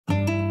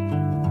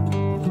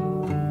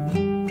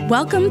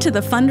Welcome to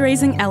the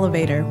Fundraising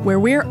Elevator, where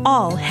we're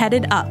all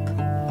headed up.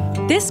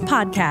 This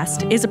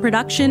podcast is a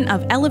production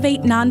of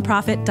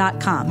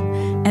ElevateNonprofit.com,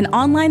 an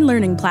online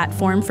learning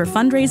platform for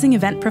fundraising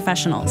event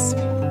professionals.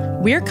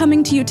 We're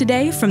coming to you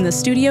today from the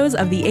studios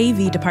of the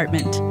AV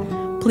department.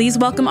 Please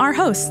welcome our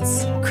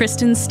hosts,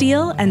 Kristen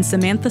Steele and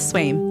Samantha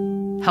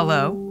Swaim.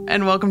 Hello,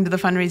 and welcome to the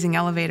Fundraising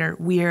Elevator.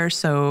 We are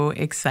so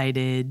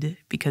excited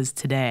because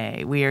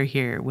today we are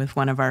here with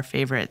one of our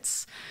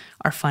favorites,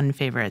 our fun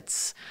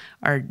favorites,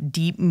 our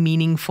deep,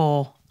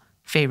 meaningful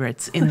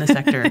favorites in the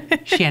sector,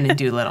 Shanon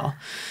Doolittle.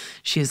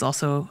 She is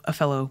also a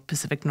fellow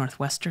Pacific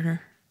Northwesterner,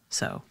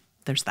 so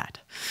there's that.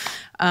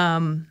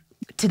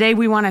 Today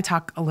we want to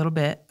talk a little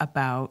bit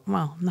about,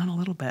 well, not a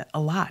little bit,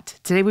 a lot.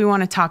 Today we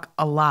want to talk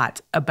a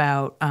lot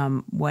about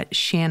what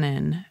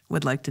Shanon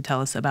would like to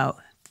tell us about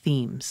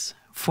themes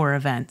for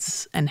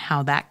events and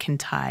how that can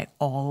tie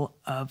all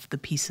of the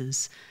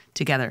pieces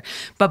together.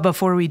 But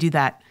before we do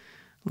that,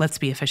 let's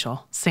be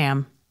official.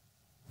 Sam.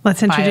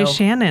 Let's introduce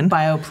Shanon.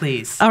 Bio,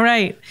 please. All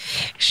right.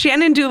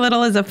 Shanon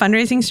Doolittle is a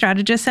fundraising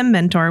strategist and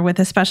mentor with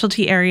a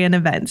specialty area in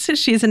events.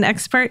 She's an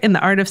expert in the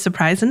art of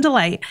surprise and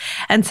delight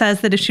and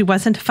says that if she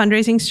wasn't a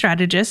fundraising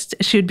strategist,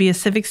 she would be a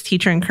civics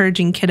teacher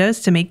encouraging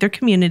kiddos to make their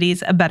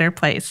communities a better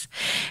place.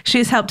 She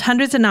has helped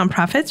hundreds of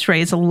nonprofits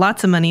raise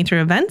lots of money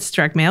through events,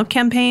 direct mail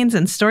campaigns,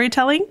 and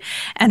storytelling.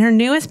 And her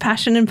newest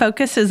passion and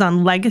focus is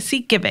on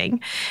legacy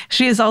giving.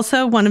 She is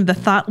also one of the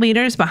thought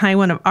leaders behind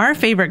one of our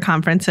favorite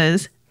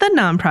conferences, the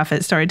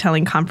Nonprofit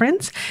Storytelling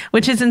Conference,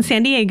 which is in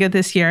San Diego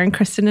this year, and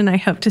Kristen and I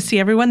hope to see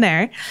everyone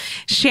there.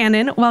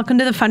 Shanon, welcome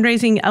to the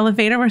Fundraising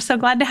Elevator. We're so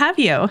glad to have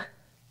you.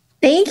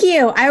 Thank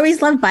you. I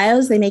always love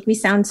bios. They make me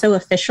sound so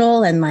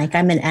official and like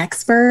I'm an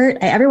expert.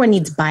 Everyone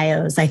needs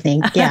bios, I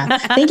think. Yeah.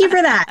 Thank you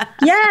for that.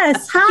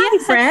 Yes. Hi,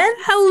 yes. friend.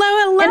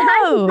 Hello. And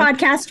hi,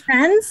 podcast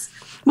friends.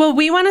 Well,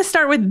 we want to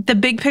start with the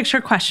big picture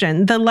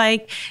question, the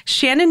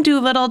Shanon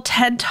Doolittle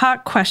TED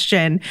Talk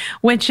question,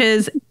 which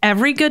is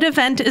every good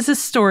event is a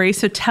story.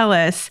 So tell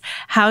us,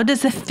 how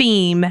does a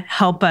theme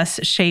help us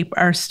shape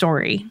our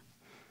story?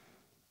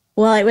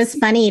 Well, it was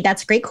funny.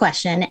 That's a great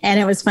question. And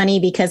it was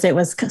funny because it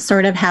was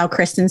sort of how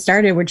Kristen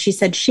started, where she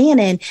said,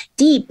 Shanon,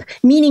 deep,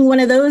 meaning one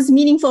of those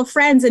meaningful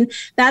friends. And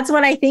that's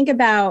what I think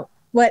about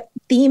what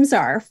themes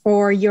are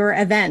for your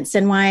events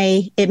and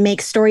why it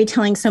makes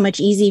storytelling so much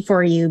easy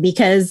for you,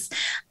 because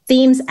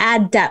themes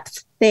add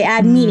depth, they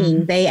add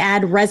meaning, they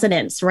add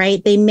resonance,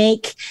 right? They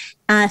make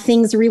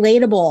things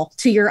relatable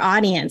to your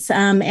audience.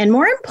 And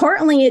more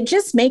importantly, it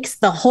just makes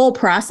the whole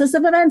process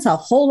of events a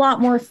whole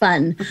lot more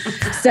fun.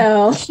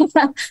 So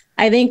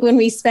I think when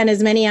we spend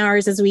as many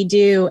hours as we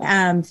do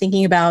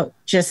thinking about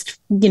just,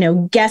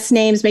 guest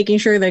names, making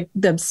sure that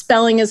the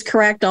spelling is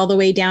correct all the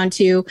way down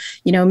to,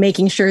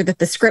 making sure that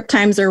the script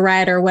times are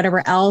right or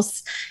whatever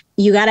else,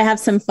 you got to have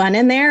some fun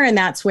in there. And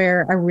that's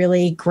where a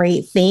really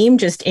great theme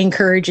just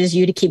encourages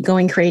you to keep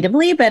going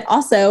creatively. But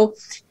also,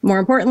 more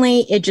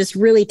importantly, it just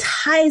really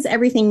ties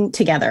everything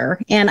together.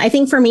 And I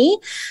think for me,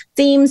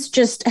 themes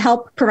just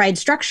help provide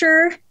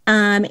structure.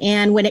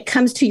 And when it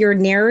comes to your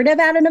narrative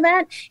at an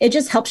event, it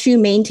just helps you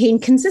maintain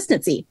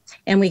consistency.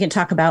 And we can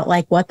talk about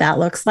what that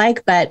looks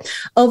like. But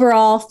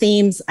overall,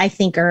 themes, I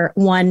think, are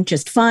one,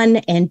 just fun,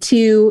 and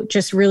two,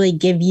 just really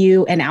give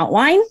you an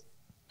outline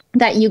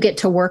that you get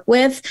to work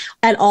with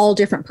at all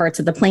different parts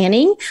of the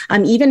planning,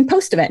 even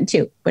post-event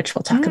too, which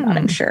we'll talk about,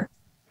 I'm sure.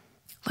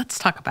 Let's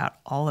talk about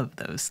all of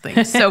those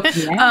things. So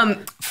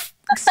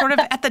sort of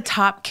at the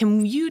top,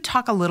 can you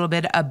talk a little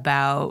bit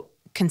about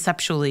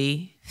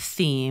conceptually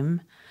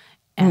theme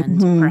and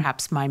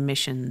perhaps my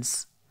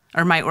missions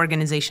or my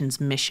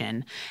organization's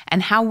mission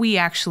and how we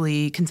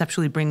actually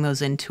conceptually bring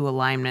those into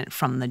alignment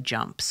from the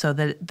jump so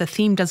that the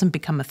theme doesn't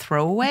become a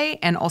throwaway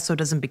and also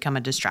doesn't become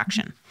a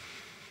distraction?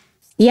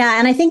 Yeah.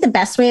 And I think the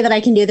best way that I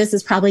can do this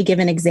is probably give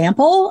an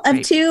example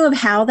of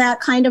how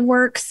that kind of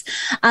works,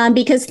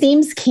 because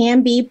themes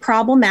can be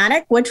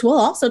problematic, which we'll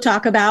also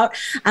talk about.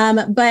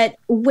 But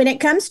when it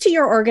comes to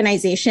your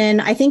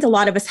organization, I think a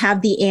lot of us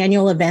have the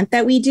annual event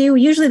that we do.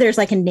 Usually there's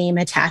a name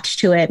attached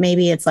to it.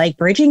 Maybe it's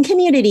Bridging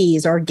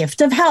Communities or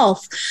Gift of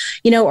Health,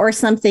 or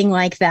something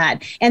like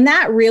that. And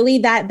that really,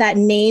 that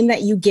name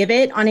that you give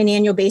it on an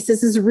annual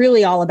basis is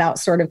really all about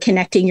sort of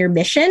connecting your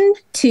mission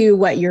to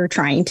what you're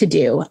trying to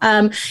do.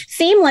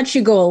 Theme lets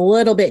you go a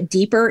little bit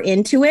deeper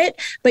into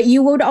it, but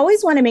you would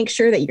always want to make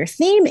sure that your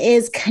theme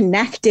is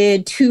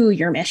connected to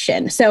your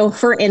mission. So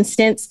for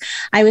instance,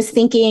 I was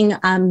thinking,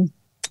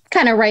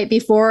 kind of right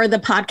before the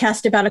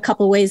podcast about a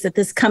couple of ways that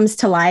this comes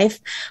to life.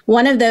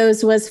 One of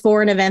those was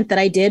for an event that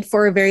I did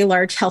for a very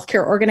large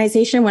healthcare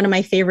organization, one of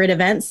my favorite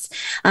events.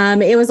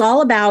 It was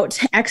all about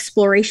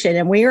exploration.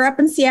 And we were up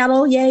in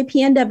Seattle, yay,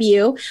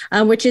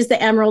 PNW, which is the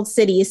Emerald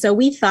City. So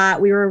we thought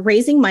we were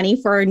raising money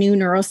for our new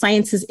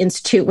Neurosciences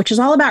Institute, which is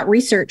all about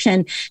research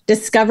and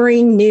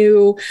discovering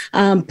new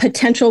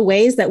potential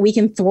ways that we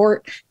can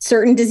thwart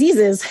certain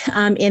diseases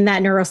in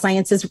that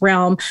neurosciences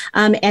realm.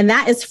 And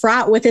that is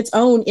fraught with its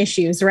own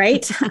issues, right?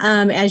 right?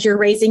 As you're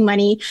raising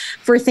money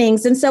for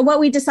things. And so what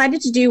we decided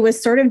to do was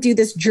sort of do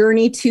this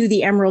journey to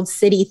the Emerald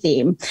City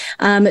theme.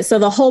 So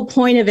the whole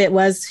point of it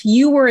was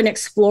you were an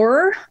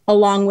explorer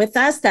along with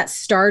us that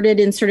started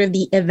in sort of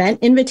the event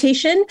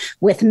invitation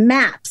with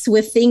maps,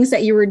 with things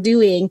that you were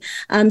doing.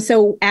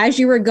 So as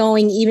you were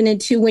going, even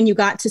into when you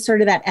got to sort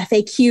of that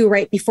FAQ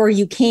right before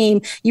you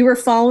came, you were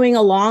following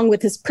along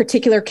with this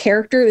particular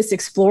character, this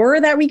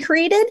explorer that we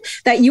created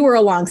that you were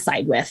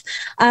alongside with.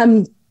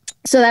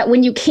 So that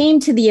when you came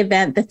to the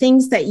event, the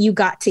things that you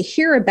got to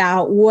hear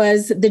about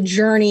was the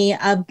journey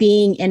of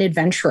being an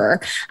adventurer.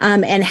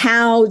 And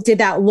how did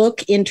that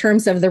look in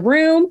terms of the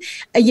room?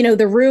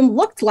 The room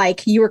looked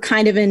like you were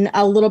kind of in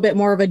a little bit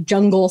more of a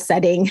jungle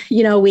setting.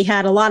 We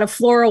had a lot of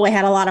floral, we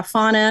had a lot of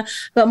fauna,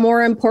 but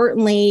more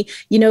importantly,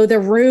 the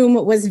room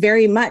was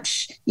very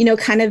much,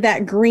 kind of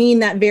that green,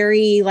 that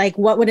very like,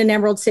 what would an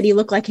Emerald City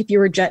look like if you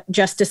were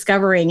just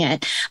discovering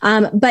it?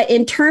 But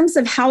in terms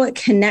of how it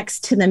connects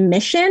to the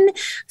mission,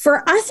 for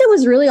us, it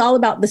was really all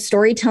about the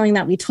storytelling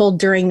that we told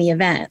during the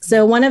event.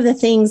 So one of the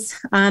things,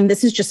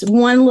 this is just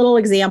one little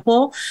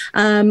example,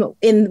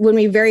 when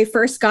we very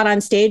first got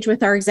on stage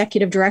with our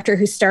executive director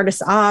who started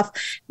us off,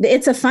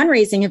 it's a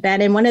fundraising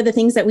event. And one of the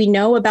things that we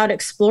know about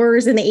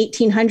explorers in the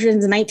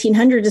 1800s and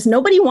 1900s is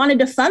nobody wanted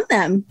to fund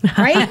them,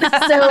 right?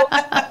 So,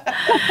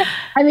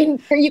 I mean,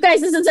 for you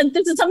guys, this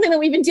is something that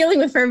we've been dealing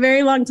with for a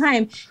very long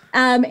time.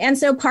 And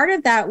so part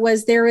of that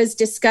was there was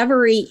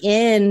discovery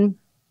in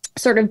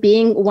sort of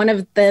being one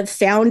of the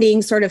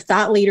founding sort of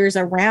thought leaders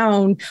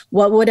around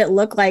what would it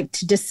look like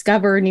to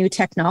discover new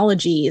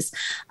technologies.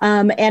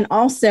 And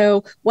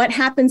also what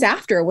happens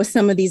after with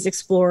some of these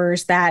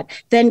explorers that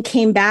then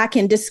came back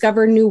and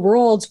discovered new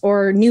worlds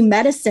or new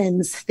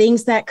medicines,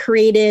 things that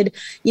created,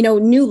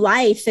 new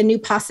life and new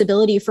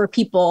possibility for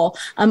people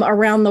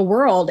around the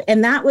world.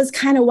 And that was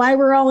kind of why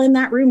we're all in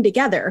that room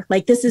together.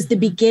 Like this is the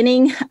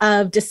beginning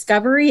of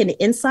discovery and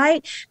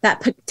insight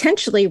that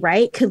potentially,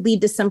 right, could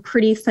lead to some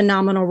pretty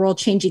phenomenal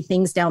world-changing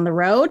things down the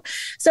road.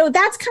 So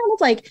that's kind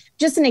of like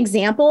just an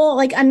example.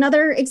 Like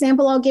another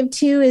example I'll give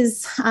too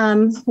is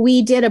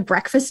we did a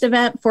breakfast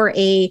event for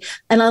it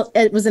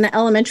was an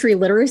elementary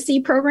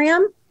literacy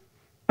program,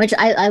 which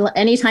I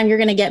anytime you're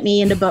going to get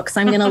me into books,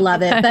 I'm going to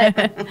love it.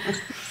 But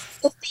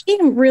the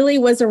theme really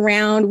was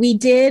around, we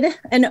did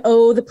an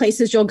Oh, the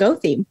Places You'll Go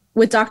theme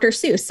with Dr.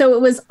 Seuss. So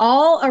it was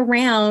all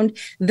around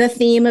the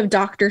theme of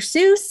Dr.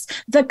 Seuss,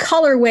 the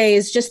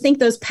colorways, just think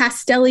those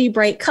pastel-y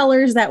bright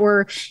colors that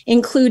were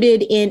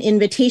included in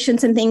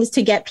invitations and things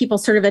to get people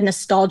sort of a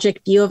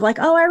nostalgic view of like,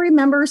 oh, I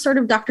remember sort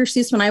of Dr.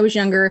 Seuss when I was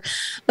younger.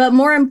 But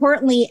more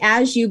importantly,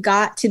 as you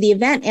got to the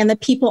event and the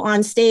people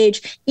on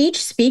stage,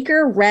 each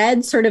speaker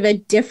read sort of a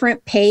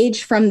different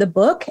page from the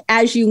book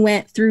as you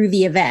went through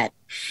the event.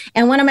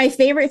 And one of my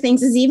favorite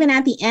things is even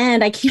at the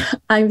end,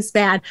 I'm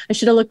bad. I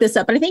should have looked this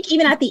up, but I think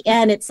even at the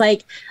end, it's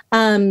like,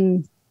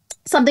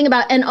 something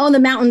about, and on the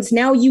mountains,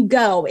 now you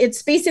go.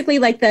 It's basically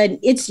like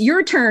it's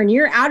your turn,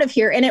 you're out of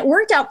here. And it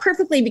worked out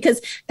perfectly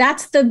because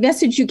that's the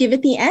message you give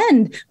at the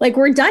end. Like,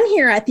 we're done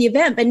here at the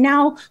event, but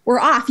now we're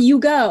off, you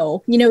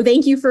go,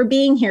 thank you for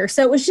being here.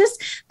 So it was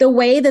just the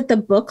way that the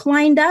book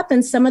lined up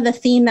and some of the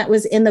theme that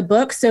was in the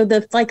book. So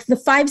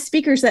the 5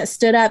 speakers that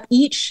stood up,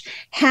 each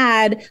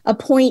had a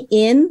point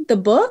in the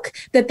book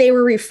that they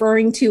were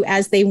referring to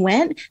as they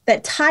went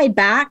that tied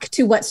back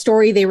to what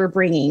story they were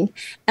bringing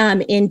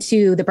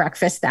into the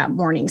breakfast that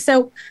morning.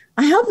 So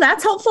I hope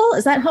that's helpful.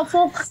 Is that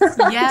helpful?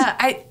 Yeah,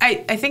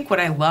 I think what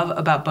I love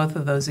about both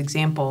of those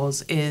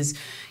examples is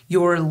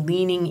you're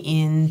leaning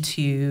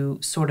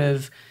into sort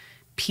of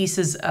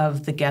pieces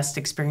of the guest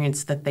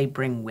experience that they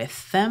bring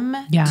with them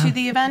to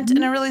the event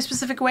in a really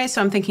specific way.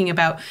 So I'm thinking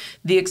about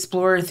the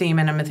Explorer theme,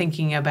 and I'm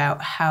thinking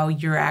about how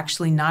you're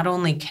actually not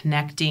only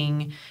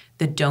connecting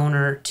the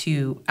donor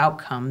to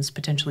outcomes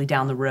potentially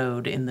down the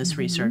road in this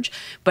research,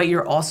 but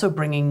you're also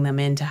bringing them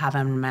in to have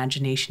an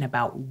imagination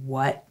about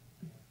what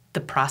the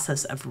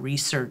process of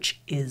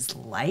research is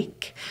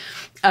like,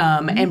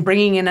 and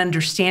bringing an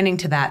understanding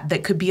to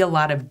that could be a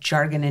lot of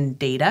jargon and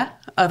data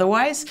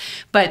otherwise,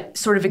 but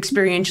sort of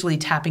experientially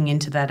tapping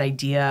into that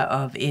idea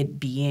of it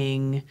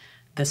being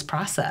this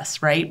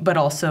process, right? But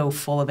also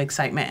full of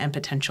excitement and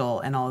potential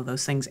and all of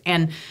those things.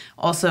 And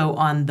also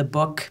on the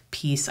book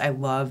piece, I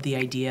love the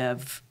idea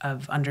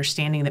of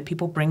understanding that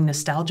people bring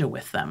nostalgia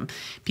with them.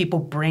 People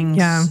bring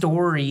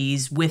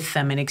stories with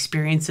them and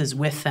experiences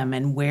with them.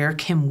 And where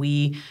can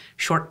we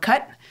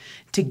shortcut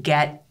to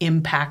get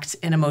impact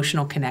and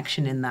emotional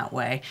connection in that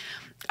way?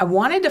 I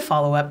wanted to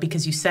follow up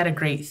because you said a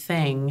great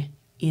thing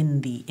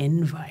in the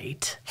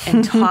invite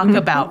and talk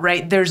about,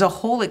 right, there's a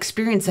whole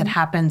experience that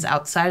happens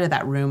outside of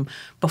that room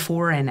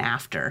before and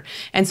after.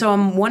 And so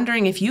I'm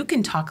wondering if you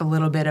can talk a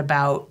little bit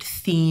about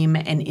theme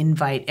and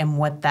invite and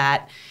what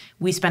that,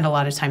 we spend a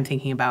lot of time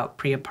thinking about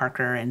Priya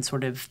Parker and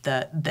sort of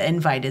the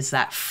invite is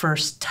that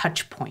first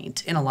touch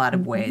point in a lot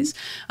of ways.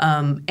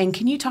 And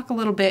can you talk a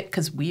little bit,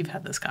 because we've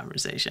had this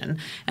conversation,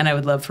 and I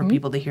would love for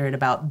people to hear it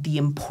about the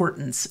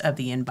importance of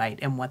the invite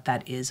and what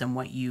that is and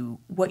what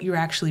you're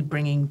actually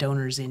bringing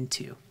donors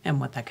into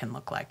and what that can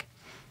look like.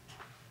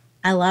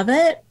 I love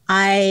it.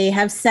 I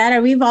have said,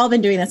 we've all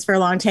been doing this for a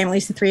long time. At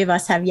least the three of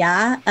us have.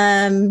 Yeah.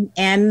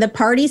 And the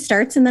party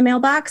starts in the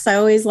mailbox. I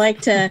always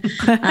like to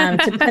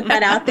put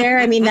that out there.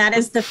 I mean, that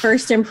is the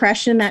first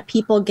impression that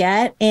people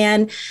get.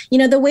 And,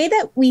 the way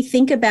that we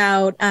think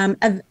about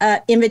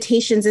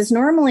invitations is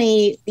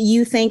normally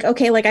you think,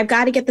 okay, like I've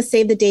got to get the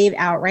save the date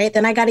out, right?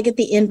 Then I got to get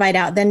the invite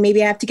out. Then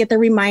maybe I have to get the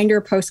reminder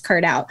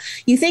postcard out.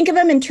 You think of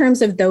them in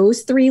terms of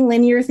those three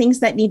linear things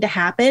that need to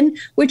happen,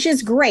 which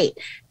is great.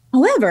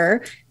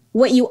 However,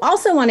 what you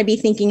also want to be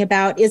thinking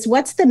about is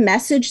what's the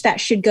message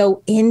that should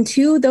go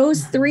into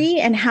those three,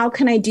 and how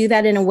can I do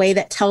that in a way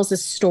that tells a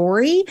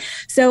story?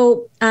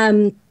 So,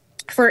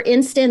 for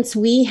instance,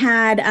 we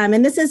had,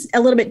 and this is a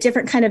little bit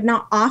different, kind of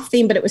not off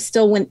theme, but it was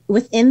still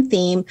within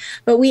theme,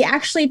 but we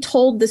actually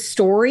told the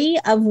story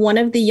of one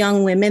of the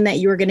young women that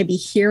you were going to be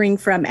hearing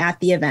from at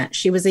the event.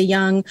 She was a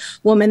young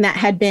woman that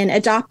had been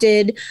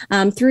adopted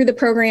through the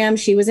program.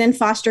 She was in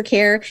foster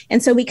care.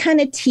 And so we kind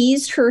of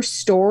teased her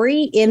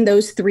story in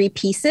those three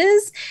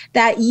pieces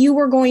that you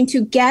were going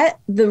to get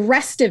the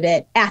rest of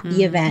it at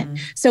the event.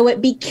 So it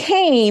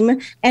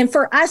became, and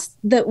for us,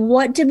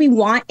 what did we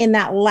want in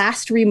that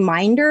last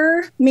reminder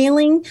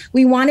mailing?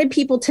 We wanted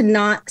people to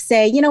not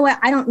say, you know what,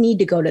 I don't need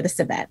to go to this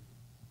event.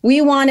 We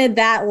wanted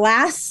that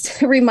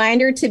last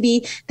reminder to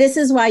be, this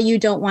is why you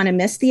don't want to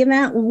miss the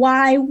event.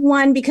 Why?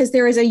 One, because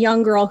there is a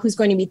young girl who's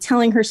going to be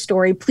telling her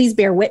story. Please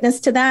bear witness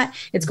to that.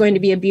 It's going to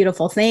be a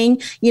beautiful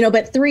thing.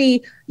 But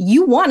three,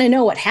 you want to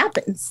know what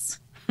happens.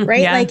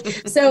 Right. Yeah.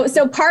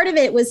 So part of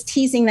it was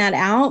teasing that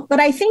out. But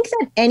I think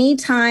that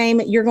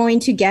anytime you're going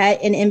to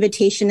get an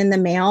invitation in the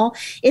mail,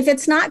 if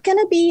it's not going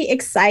to be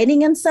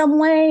exciting in some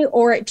way,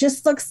 or it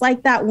just looks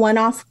like that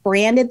one-off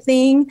branded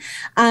thing,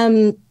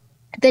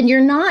 then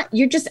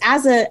you're just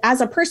as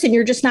a person,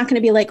 you're just not going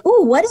to be like,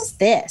 oh, what is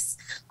this?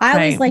 I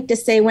always like to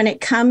say, when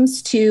it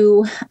comes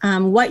to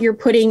what you're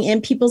putting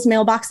in people's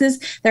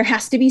mailboxes, there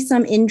has to be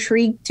some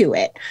intrigue to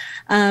it,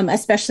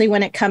 especially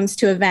when it comes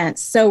to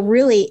events. So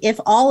really, if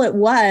all it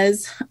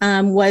was,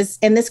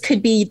 and this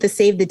could be the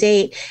save the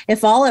date,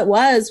 if all it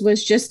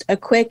was just a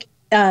quick,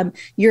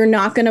 you're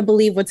not going to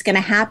believe what's going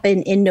to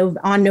happen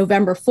on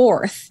November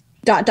 4th, ...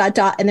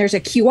 and there's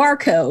a QR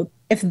code.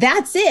 If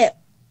that's it,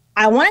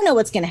 I want to know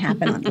what's going to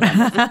happen on the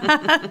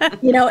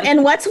event.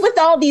 And what's with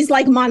all these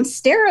like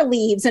monstera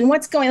leaves, and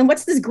what's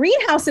this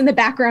greenhouse in the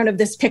background of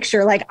this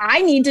picture? Like,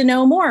 I need to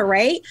know more,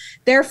 right?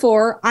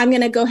 Therefore, I'm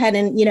going to go ahead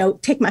and,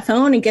 take my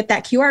phone and get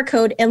that QR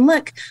code, and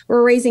look,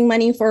 we're raising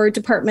money for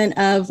Department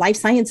of Life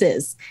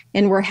Sciences.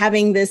 And we're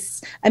having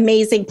this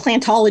amazing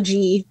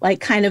plantology,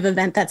 like kind of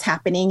event that's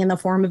happening in the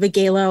form of a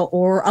gala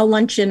or a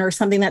luncheon or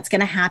something that's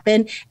going to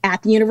happen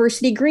at the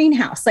university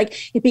greenhouse.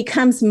 Like, it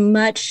becomes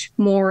much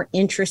more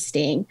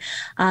interesting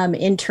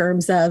in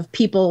terms of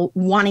people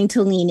wanting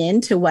to lean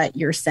into what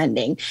you're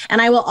sending.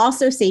 And I will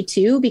also say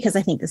too, because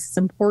I think this is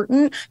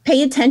important,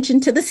 pay attention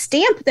to the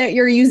stamp that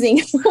you're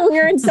using.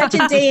 We're in such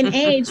a day and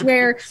age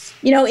where,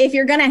 if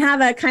you're going to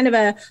have a kind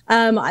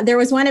of there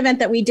was one event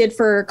that we did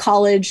for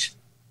college,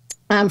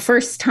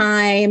 first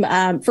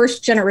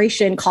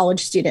generation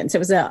college students. It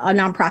was a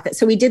nonprofit.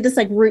 So we did this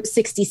like Route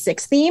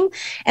 66 theme.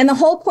 And the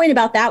whole point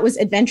about that was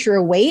adventure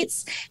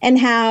awaits, and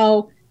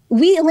how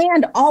we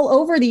land all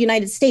over the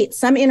United States,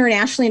 some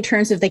internationally in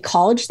terms of the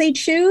college they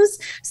choose.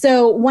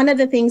 So one of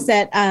the things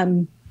that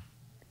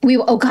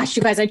oh gosh,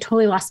 you guys, I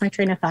totally lost my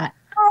train of thought.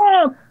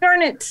 Oh,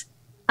 darn it.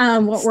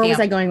 Where was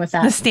I going with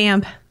that? The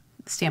stamp.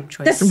 Stamp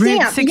choice. The stamp,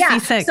 Route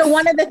 66. yeah. So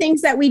one of the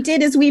things that we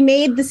did is we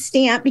made the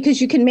stamp, because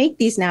you can make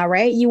these now,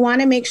 right? You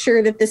want to make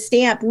sure that the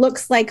stamp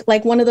looks like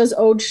one of those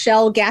old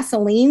Shell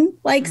gasoline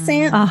like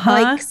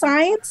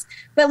signs.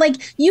 But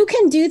like, you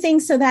can do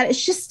things so that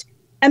it's just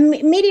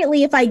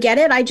immediately, if I get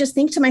it, I just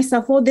think to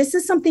myself, well, this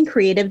is something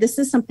creative. This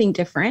is something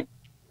different.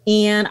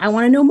 And I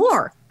want to know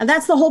more. And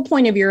that's the whole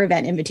point of your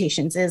event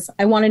invitations, is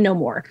I want to know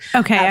more.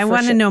 Okay, I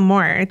want to know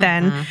more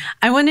then.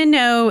 I want to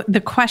know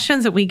the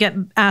questions that we get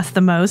asked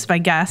the most by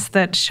guests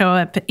that show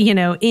up,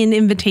 in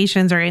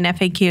invitations or in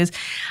FAQs.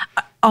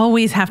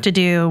 Always have to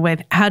do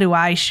with, how do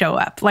I show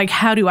up? Like,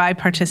 how do I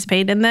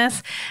participate in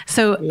this?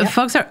 So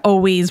folks are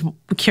always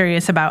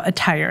curious about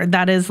attire.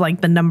 That is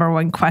like the number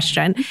one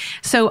question.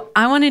 So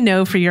I want to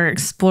know, for your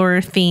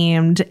Explorer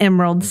themed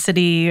Emerald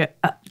City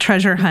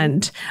treasure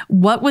hunt,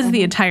 what was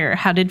the attire?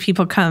 How did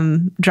people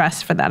come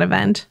dressed for that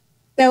event?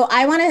 So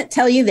I want to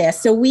tell you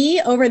this. So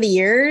we, over the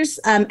years,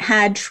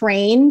 had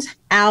trained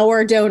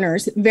our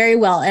donors very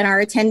well, and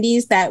our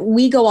attendees, that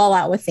we go all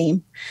out with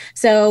theme.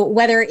 So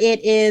whether it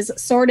is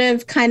sort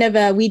of kind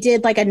of we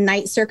did like a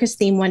night circus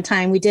theme one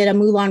time. We did a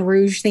Moulin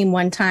Rouge theme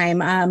one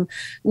time.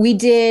 We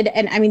did,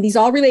 and I mean, these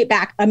all relate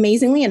back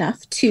amazingly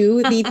enough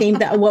to the theme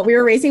that what we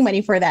were raising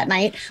money for that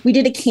night. We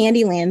did a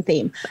Candyland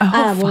theme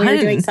when we were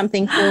doing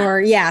something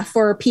for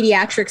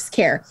pediatrics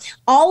care.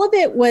 All of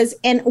it was,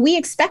 and we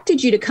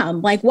expected you to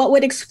come. Like, what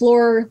would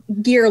Explorer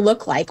gear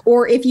look like?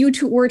 Or if you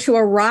were to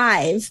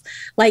arrive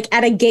like at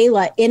at a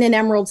gala in an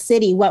Emerald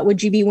City, what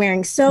would you be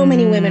wearing? So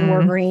many women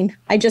wore green.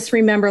 I just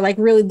remember like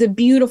really the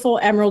beautiful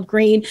emerald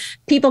green.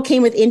 People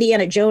came with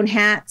Indiana Jones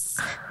hats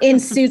in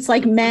suits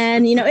like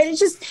men,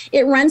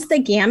 it runs the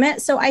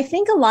gamut. So I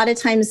think a lot of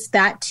times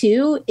that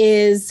too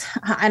is,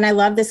 and I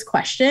love this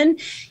question,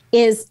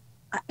 is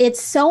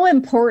it's so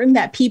important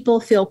that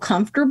people feel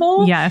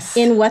comfortable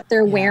in what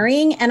they're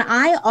wearing. And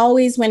I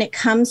always, when it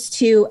comes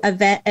to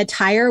event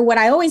attire, what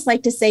I always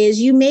like to say is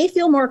you may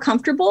feel more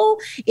comfortable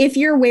if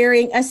you're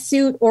wearing a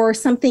suit or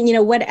something,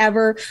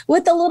 whatever,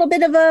 with a little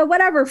bit of a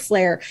whatever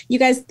flair. You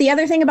guys, the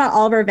other thing about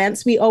all of our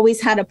events, we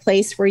always had a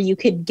place where you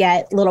could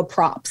get little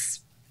props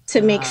to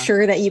make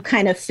sure that you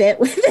kind of fit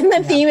within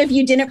the theme if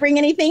you didn't bring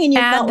anything and you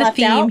felt left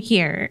out. Add the theme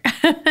here.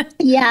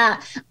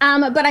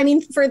 But I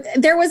mean,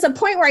 there was a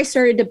point where I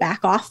started to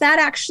back off that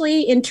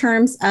actually in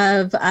terms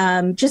of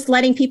just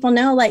letting people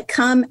know, like,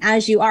 come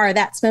as you are.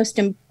 That's most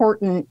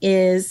important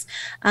is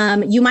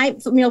you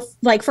might,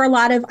 like for a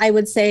lot of, I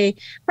would say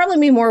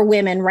probably more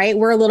women, right?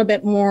 We're a little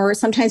bit more,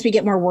 sometimes we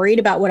get more worried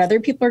about what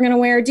other people are going to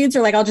wear. Dudes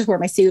are like, I'll just wear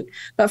my suit.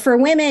 But for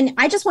women,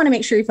 I just want to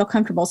make sure you feel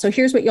comfortable. So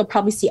here's what you'll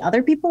probably see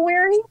other people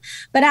wearing.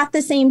 But at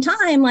the same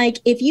time, like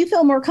if you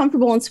feel more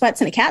comfortable in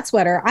sweats and a cat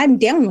sweater, I'm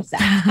down with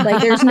that.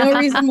 Like there's no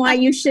reason why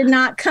you should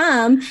not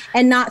come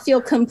and not feel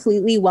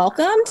completely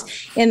welcomed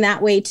in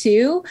that way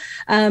too.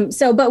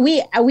 But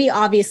we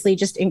obviously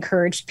just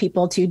encouraged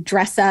people to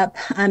dress up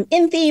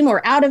in theme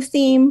or out of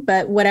theme,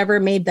 but whatever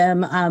made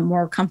them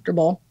more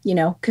comfortable,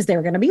 because they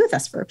were going to be with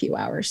us for a few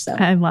hours. So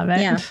I love it.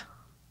 Yeah.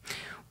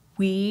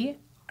 We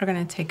are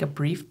going to take a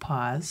brief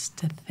pause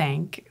to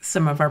thank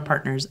some of our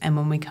partners. And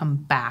when we come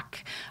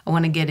back, I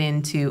want to get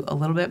into a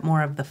little bit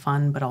more of the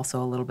fun, but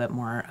also a little bit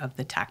more of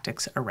the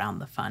tactics around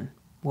the fun.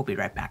 We'll be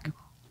right back.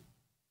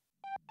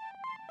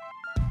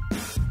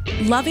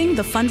 Loving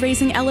the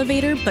fundraising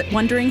elevator, but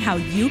wondering how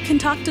you can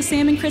talk to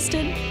Sam and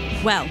Kristen?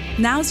 Well,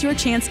 now's your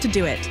chance to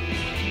do it.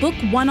 Book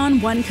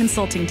one-on-one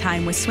consulting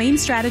time with Swain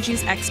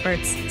Strategies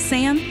experts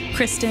Sam,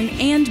 Kristen,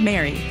 and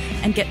Mary,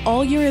 and get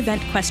all your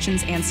event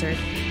questions answered.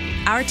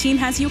 Our team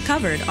has you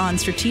covered on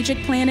strategic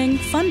planning,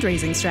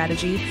 fundraising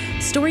strategy,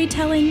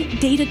 storytelling,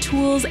 data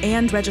tools,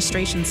 and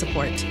registration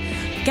support.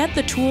 Get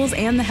the tools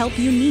and the help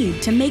you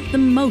need to make the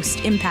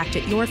most impact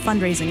at your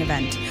fundraising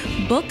event.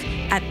 Book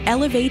at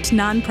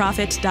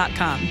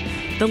elevatenonprofit.com.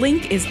 The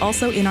link is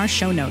also in our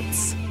show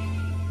notes.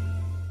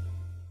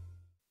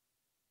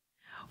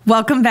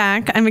 Welcome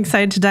back. I'm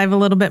excited to dive a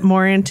little bit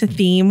more into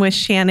theme with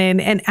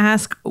Shanon and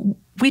ask,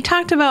 we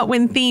talked about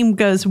when theme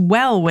goes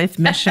well with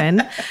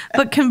mission,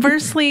 but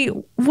conversely,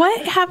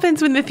 what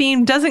happens when the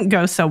theme doesn't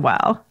go so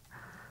well?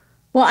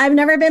 Well, I've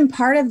never been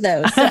part of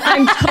those. So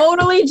I'm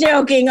totally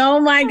joking. Oh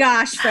my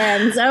gosh,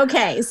 friends.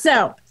 Okay.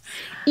 So,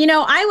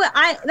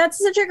 that's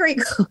such a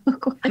great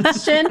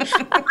question.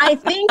 I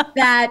think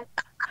that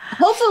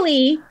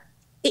hopefully,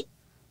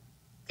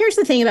 here's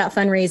the thing about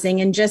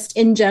fundraising and just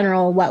in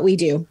general, what we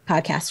do,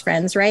 podcast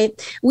friends,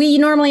 right? We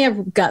normally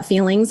have gut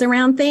feelings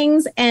around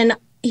things. And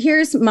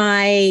here's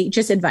my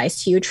just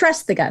advice to you.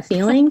 Trust the gut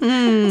feeling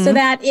so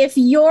that if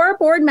your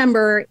board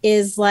member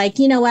is like,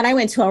 you know what, I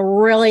went to a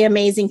really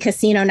amazing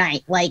casino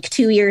night like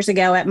 2 years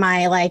ago at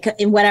my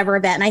whatever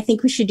event, and I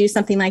think we should do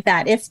something like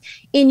that. If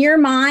in your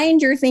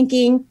mind you're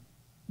thinking,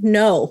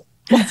 no,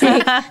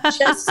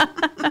 just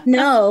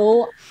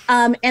no.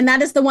 And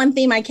that is the one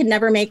theme I can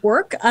never make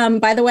work,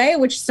 by the way,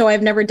 so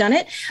I've never done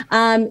it.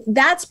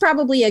 That's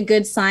probably a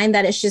good sign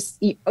that it's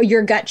just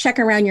your gut check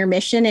around your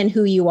mission and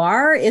who you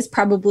are is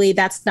probably,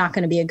 that's not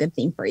going to be a good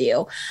theme for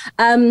you.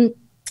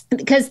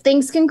 Because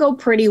things can go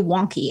pretty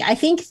wonky. I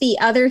think the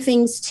other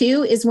things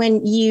too is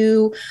when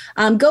you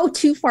go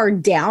too far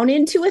down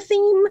into a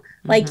theme,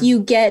 like you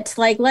get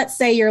let's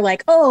say you're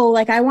like, oh,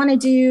 I want to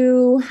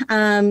do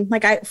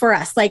for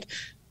us,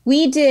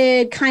 we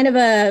did kind of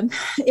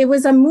it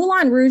was a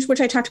Moulin Rouge,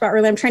 which I talked about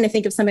earlier. I'm trying to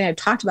think of something I've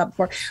talked about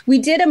before. We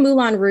did a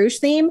Moulin Rouge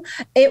theme.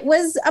 It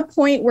was a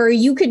point where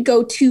you could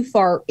go too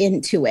far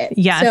into it.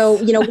 Yes.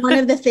 So, one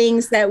of the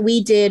things that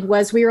we did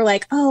was we were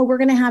like, oh, we're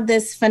going to have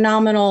this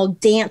phenomenal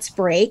dance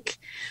break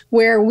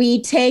where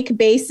we take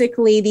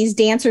basically these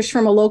dancers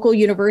from a local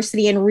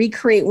university and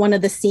recreate one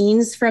of the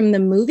scenes from the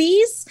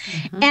movies.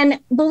 And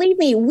believe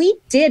me, we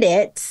did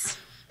it.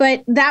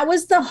 But that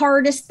was the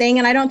hardest thing.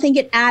 And I don't think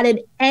it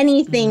added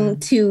anything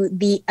to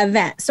the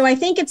event. So I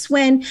think it's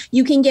when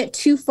you can get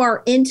too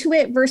far into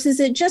it versus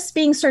it just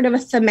being sort of a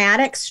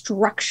thematic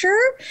structure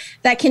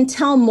that can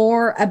tell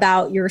more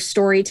about your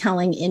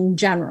storytelling in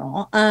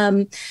general.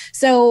 And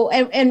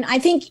I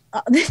think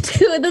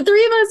the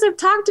three of us have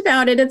talked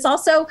about it. It's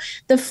also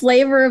the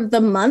flavor of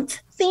the month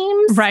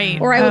themes,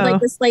 right? Or I would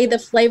like to say the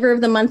flavor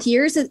of the month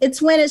years.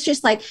 It's when it's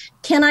just like,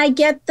 can I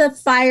get the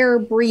fire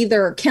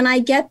breather? Can I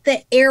get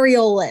the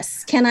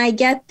aerialist? Can I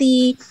get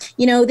the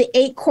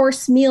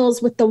 8-course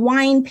meals with the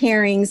wine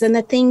pairings and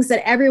the things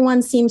that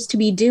everyone seems to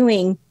be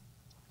doing?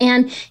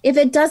 And if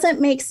it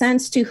doesn't make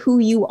sense to who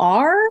you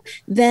are,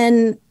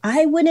 then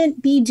I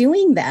wouldn't be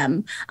doing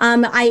them.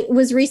 I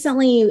was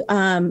recently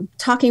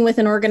talking with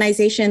an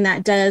organization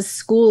that does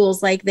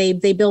schools, like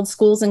they build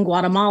schools in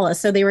Guatemala.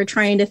 So they were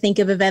trying to think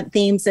of event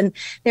themes, and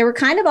they were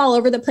kind of all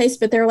over the place,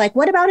 but they're like,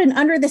 what about an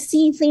under the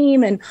sea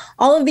theme? And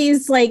all of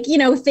these, like,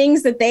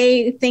 things that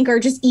they think are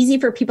just easy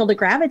for people to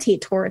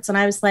gravitate towards. And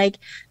I was like,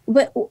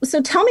 but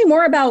so tell me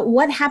more about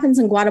what happens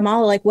in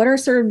Guatemala. Like, what are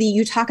sort of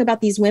you talk about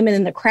these women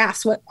in the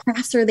crafts, what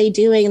crafts are they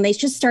doing? And they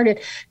just started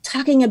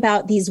talking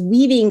about these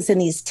weavings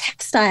and these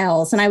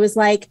textiles. And I was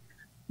like,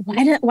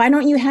 why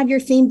don't you have your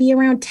theme be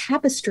around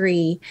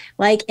tapestry,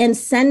 and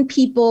send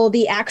people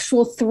the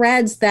actual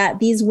threads that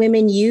these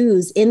women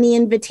use in the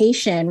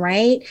invitation,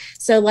 right?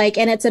 So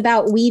and it's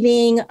about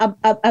weaving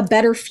a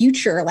better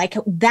future,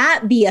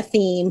 that be a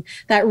theme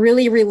that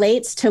really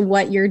relates to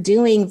what you're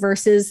doing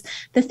versus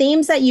the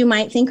themes that you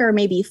might think are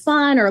maybe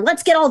fun, or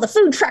let's get all the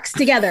food trucks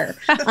together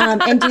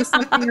and do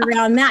something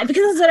around that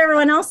because that's what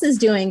everyone else is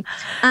doing.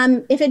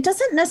 If it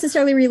doesn't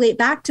necessarily relate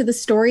back to the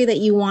story that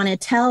you want to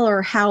tell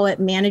or how it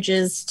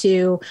manages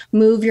to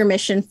move your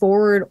mission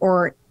forward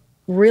or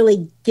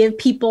really give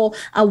people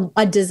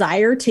a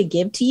desire to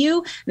give to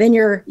you, then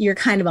you're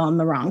kind of on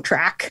the wrong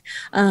track.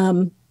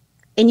 And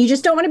you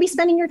just don't want to be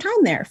spending your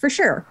time there for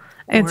sure.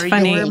 It's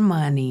funny. Your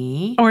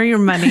money.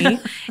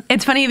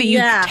 It's funny that you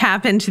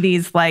tap into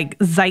these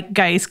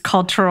zeitgeist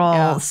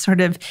cultural sort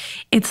of,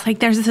 it's like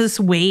there's this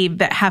wave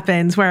that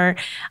happens where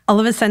all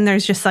of a sudden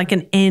there's just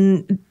an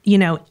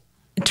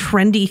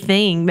trendy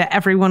thing that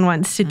everyone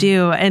wants to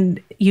do.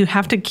 And you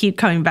have to keep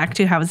coming back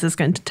to, how is this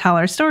going to tell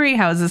our story?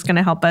 How is this going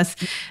to help us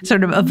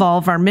sort of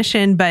evolve our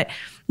mission? But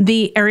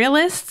the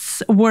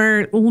aerialists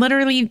were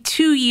literally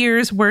 2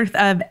 years worth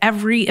of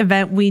every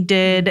event we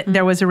did.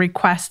 There was a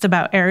request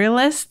about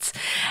aerialists.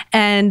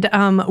 And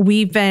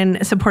we've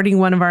been supporting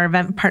one of our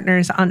event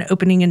partners on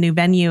opening a new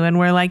venue. And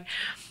we're like,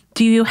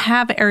 do you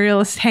have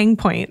aerialist hang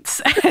points?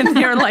 And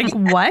they're like,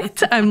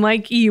 what? I'm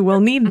like, you will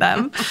need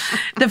them.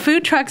 The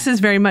food trucks is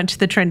very much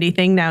the trendy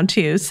thing now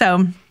too.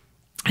 So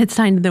it's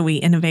time that we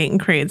innovate and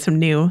create some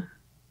new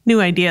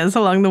ideas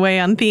along the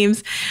way on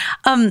themes.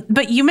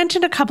 But you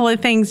mentioned a couple of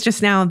things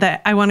just now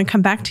that I want to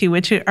come back to,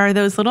 which are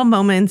those little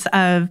moments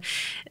of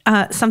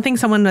something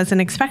someone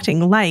wasn't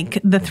expecting, like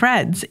the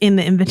threads in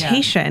the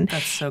invitation. Yeah,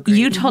 that's so great.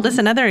 You told us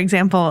another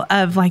example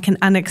of an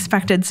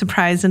unexpected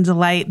surprise and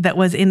delight that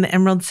was in the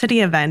Emerald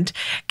City event.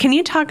 Can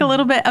you talk a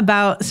little bit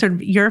about sort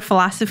of your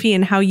philosophy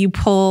and how you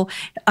pull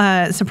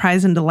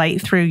surprise and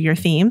delight through your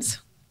themes?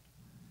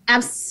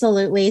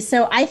 Absolutely.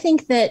 So I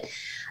think that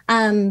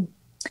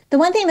the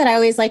one thing that I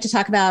always like to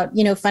talk about,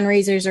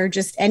 fundraisers or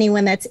just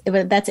anyone that's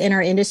in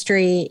our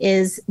industry,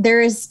 is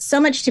there is so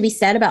much to be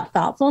said about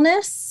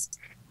thoughtfulness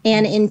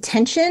and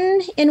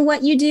intention in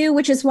what you do,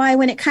 which is why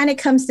when it kind of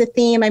comes to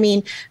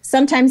theme,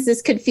 sometimes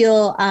this could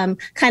feel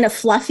kind of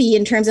fluffy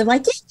in terms of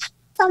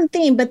fun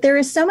theme, but there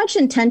is so much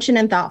intention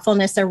and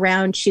thoughtfulness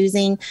around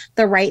choosing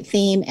the right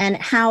theme and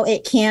how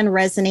it can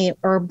resonate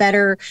or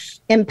better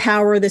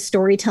empower the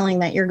storytelling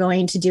that you're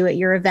going to do at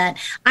your event.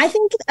 I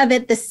think of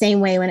it the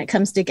same way when it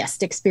comes to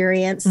guest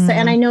experience. Mm-hmm.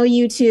 And I know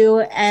you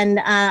too, and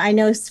I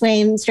know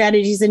Swain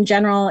Strategies in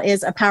general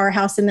is a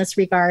powerhouse in this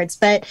regards,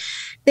 but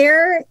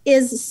there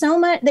is so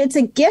much, it's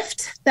a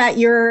gift that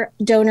your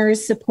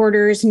donors,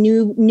 supporters, first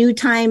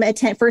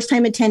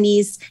time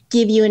attendees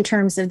give you in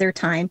terms of their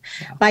time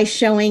by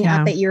showing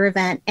up at your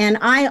event. And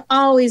I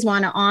always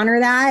want to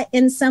honor that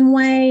in some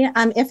way,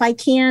 if I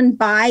can,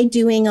 by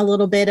doing a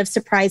little bit of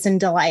surprise and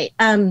delight.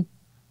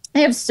 I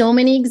have so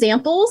many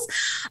examples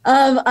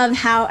of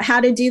how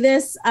to do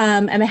this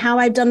and how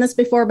I've done this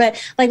before.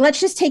 But let's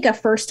just take a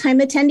first time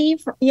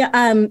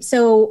attendee.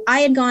 So I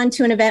had gone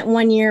to an event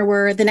one year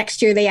where the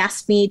next year they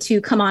asked me to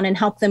come on and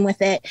help them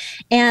with it.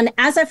 And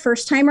as a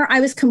first timer,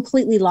 I was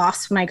completely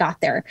lost when I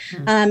got there.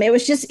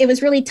 It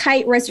was really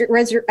tight.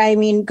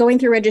 Going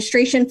through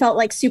registration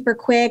felt super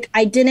quick.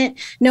 I didn't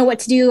know what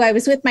to do. I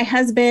was with my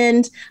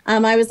husband.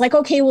 I was like,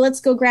 okay, well, let's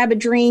go grab a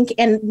drink.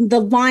 And the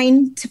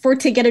line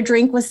to get a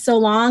drink was so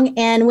long.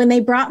 And when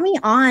they brought me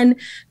on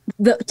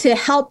to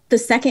help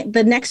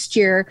the next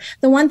year,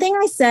 the one thing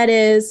I said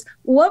is,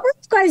 what were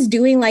you guys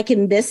doing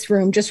in this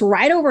room, just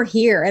right over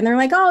here? And they're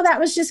like, oh, that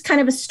was just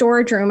kind of a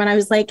storage room. And I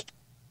was like,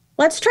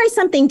 let's try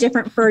something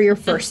different for your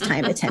first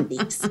time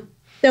attendees.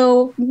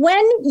 So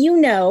when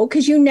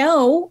because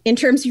in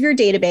terms of your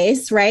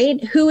database,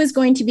 right, who is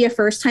going to be a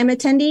first-time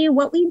attendee,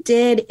 what we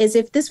did is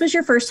if this was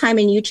your first time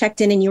and you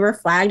checked in and you were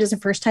flagged as a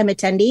first-time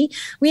attendee,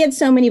 we had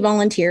so many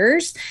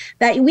volunteers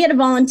that we had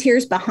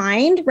volunteers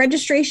behind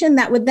registration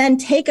that would then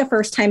take a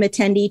first-time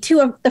attendee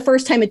to the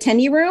first-time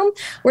attendee room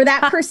where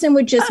that person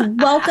would just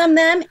welcome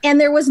them and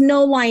there was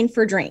no line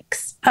for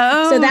drinks.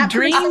 Oh, so that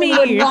dreamy.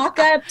 person would walk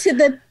up to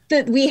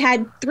we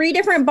had 3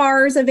 different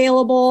bars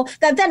available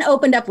that then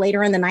opened up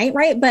later in the night,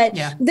 right? But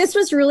this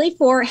was really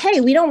for,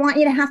 hey, we don't want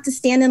you to have to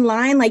stand in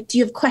line. Like, do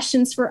you have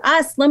questions for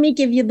us? Let me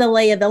give you the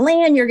lay of the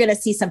land. You're going to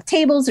see some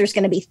tables. There's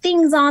going to be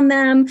things on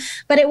them.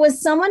 But it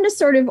was someone to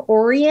sort of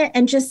orient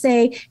and just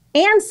say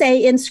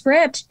in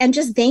script and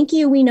just thank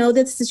you. We know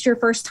this is your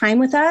first time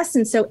with us.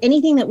 And so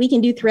anything that we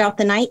can do throughout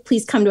the night,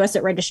 please come to us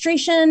at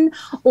registration,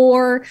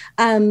 or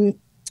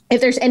if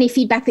there's any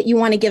feedback that you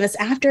want to give us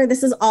after.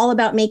 This is all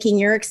about making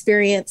your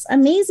experience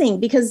amazing,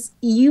 because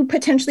you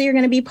potentially are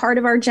going to be part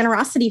of our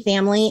generosity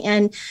family.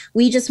 And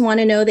we just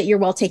want to know that you're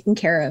well taken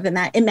care of and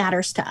that it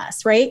matters to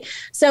us, right?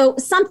 So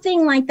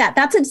something like that,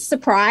 that's a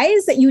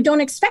surprise that you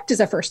don't expect as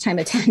a first time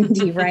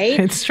attendee, right?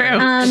 It's true.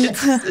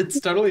 It's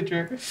totally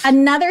true.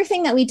 Another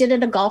thing that we did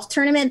at a golf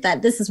tournament,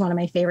 that this is one of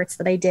my favorites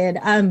that I did,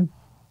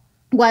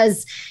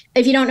 was,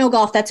 if you don't know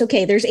golf, that's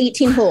okay. There's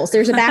 18 holes.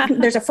 There's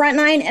a front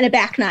 9 and a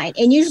back 9.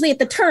 And usually at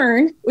the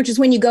turn, which is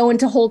when you go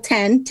into hole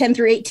 10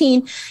 through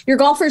 18, your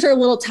golfers are a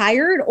little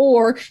tired,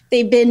 or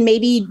they've been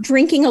maybe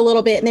drinking a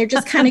little bit and they're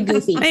just kind of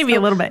goofy. Maybe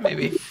a little bit. What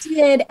we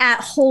did at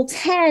hole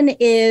 10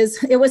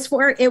 is it was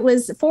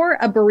for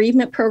a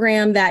bereavement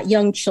program that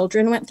young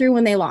children went through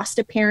when they lost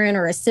a parent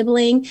or a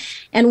sibling.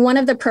 And one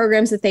of the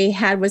programs that they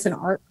had was an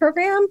art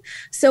program.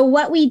 So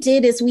what we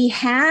did is we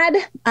had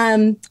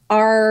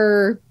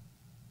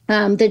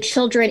the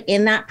children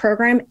in that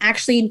program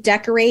actually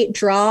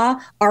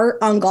draw art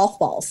on golf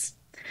balls.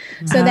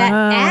 So that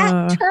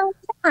at turn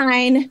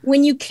 9,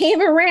 when you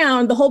came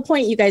around, the whole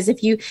point, you guys,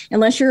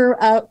 unless you're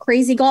a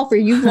crazy golfer,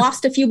 you've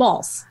lost a few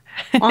balls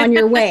on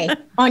your way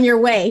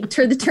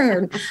to the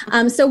turn.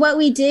 So what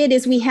we did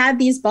is we had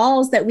these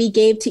balls that we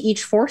gave to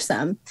each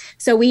foursome.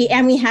 So we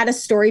had a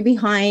story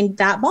behind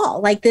that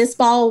ball. Like these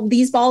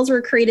balls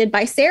were created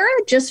by Sarah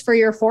just for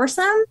your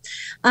foursome.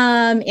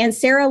 And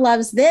Sarah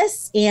loves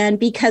this. And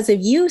because of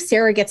you,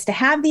 Sarah gets to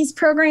have these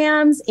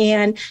programs,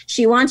 and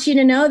she wants you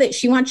to know that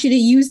she wants you to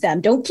use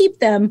them. Don't keep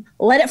them,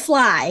 let it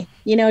fly,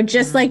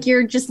 just like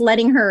you're just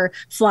letting her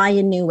fly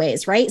in new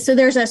ways. Right. So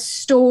there's a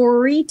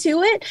story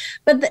to it,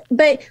 but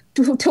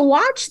to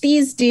watch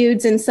these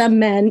dudes and some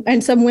men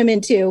and some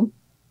women too,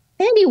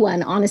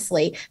 anyone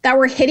honestly, that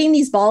were hitting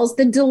these balls,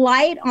 the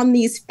delight on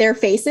their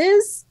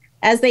faces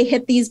as they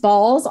hit these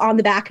balls on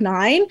the back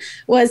 9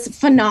 was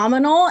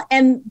phenomenal.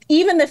 And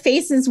even the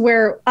faces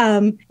where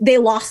they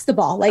lost the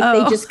ball, like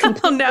they just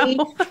completely,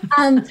 but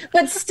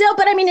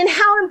I mean, and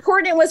how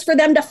important it was for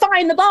them to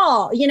find the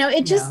ball,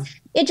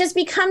 it just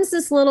becomes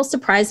this little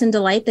surprise and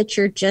delight that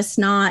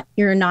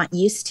you're not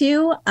used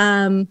to.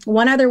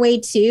 One other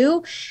way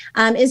too,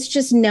 is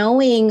just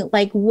knowing,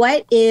 like,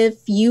 what if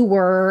you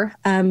were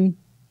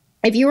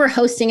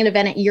hosting an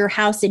event at your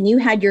house and you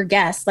had your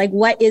guests, like,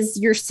 what is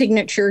your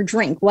signature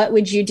drink? What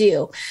would you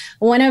do?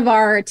 One of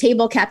our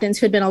table captains,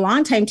 who had been a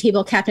longtime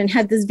table captain,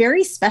 had this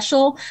very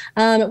special,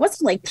 it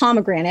wasn't like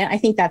pomegranate. I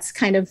think that's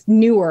kind of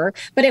newer,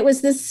 but it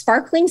was this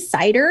sparkling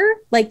cider,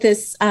 like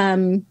this,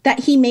 that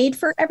he made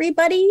for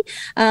everybody,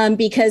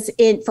 because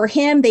for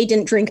him, they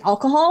didn't drink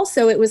alcohol.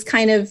 So it was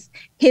kind of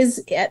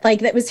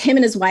that was him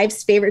and his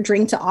wife's favorite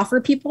drink to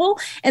offer people.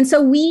 And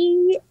so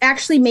we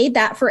actually made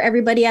that for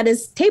everybody at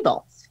his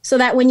table. So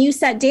that when you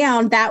sat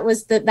down, that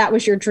was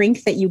your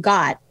drink that you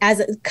got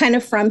as kind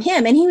of from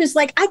him. And he was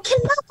like, I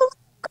cannot believe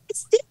you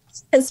guys did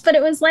this. But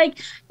it was like,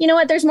 you know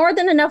what, there's more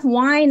than enough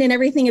wine and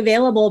everything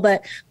available.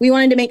 But we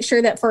wanted to make sure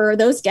that for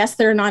those guests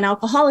that are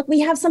non-alcoholic, we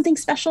have something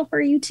special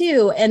for you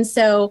too. And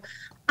so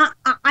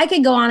I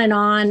could go on and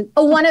on.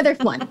 Oh, one other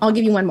one. I'll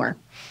give you one more.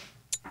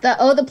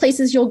 The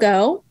places you'll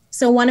go.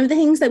 So one of the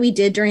things that we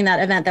did during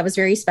that event that was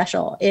very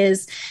special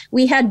is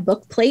we had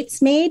book plates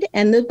made,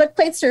 and the book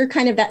plates are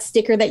kind of that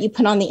sticker that you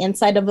put on the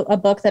inside of a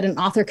book that an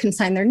author can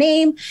sign their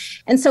name.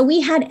 And so we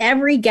had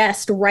every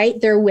guest write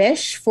their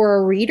wish for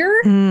a reader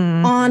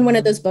on one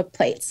of those book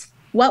plates.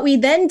 What we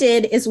then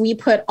did is we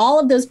put all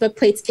of those book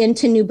plates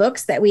into new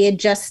books that we had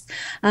just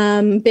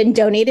been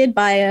donated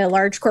by a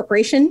large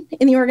corporation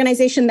in the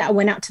organization that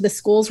went out to the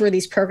schools where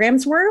these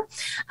programs were.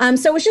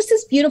 So it was just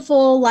this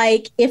beautiful,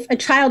 like, if a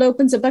child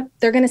opens a book,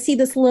 they're going to see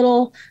this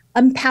little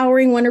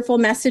empowering, wonderful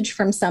message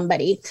from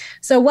somebody.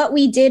 So what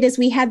we did is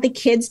we had the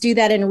kids do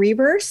that in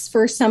reverse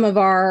for some of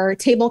our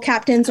table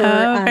captains or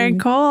very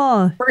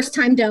cool.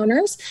 First-time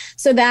donors,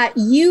 so that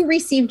you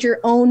received your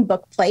own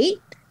book plate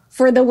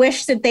for the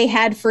wish that they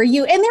had for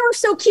you. And they were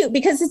so cute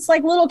because it's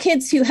like little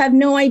kids who have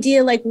no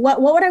idea, like,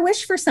 what would I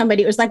wish for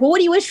somebody? It was like, well, what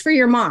do you wish for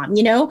your mom?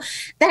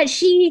 That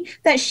she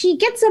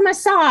gets a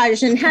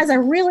massage and has a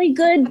really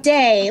good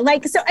day.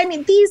 Like, so, I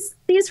mean, these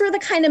were the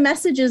kind of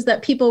messages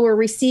that people were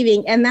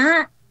receiving. And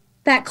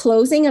that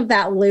closing of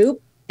that loop,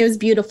 it was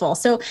beautiful.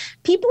 So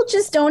people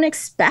just don't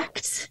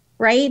expect,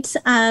 right?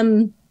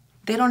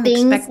 They don't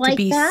expect to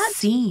be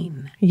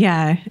seen.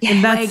 Yeah.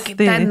 And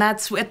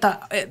that's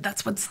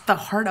what's the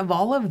heart of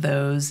all of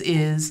those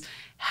is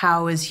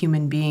how as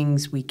human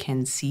beings we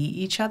can see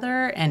each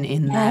other and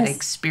in that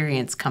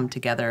experience come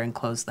together and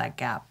close that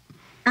gap.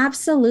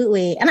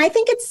 Absolutely. And I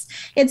think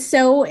it's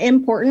so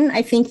important.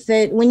 I think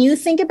that when you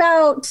think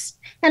about,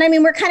 and I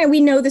mean,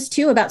 we know this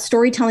too about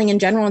storytelling in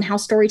general and how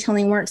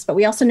storytelling works, but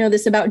we also know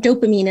this about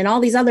dopamine and all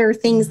these other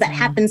things that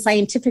happen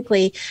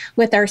scientifically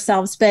with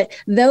ourselves. But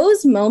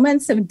those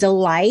moments of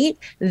delight,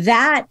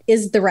 that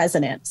is the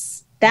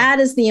resonance. That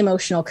is the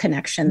emotional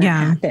connection that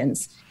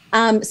happens.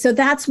 So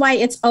that's why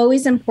it's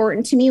always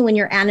important to me when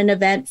you're at an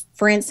event.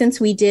 For instance,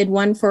 we did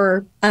one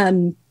for,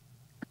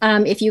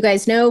 if you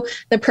guys know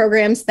the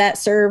programs that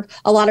serve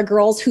a lot of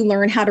girls who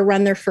learn how to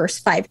run their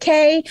first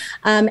 5K,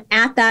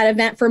 at that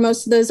event for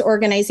most of those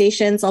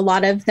organizations, a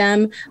lot of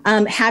them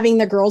having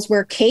the girls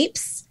wear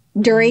capes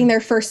during their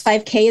first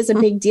 5K is a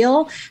big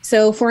deal.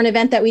 So for an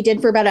event that we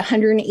did for about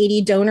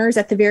 180 donors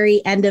at the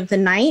very end of the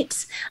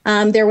night,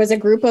 there was a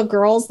group of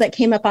girls that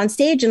came up on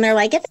stage and they're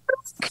like,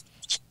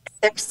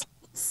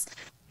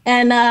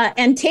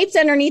 and taped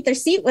underneath their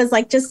seat was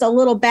like just a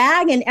little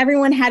bag and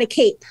everyone had a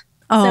cape.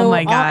 Oh so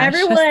my gosh,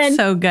 everyone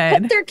so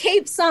good. Put their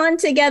capes on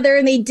together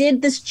and they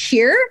did this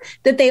cheer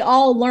that they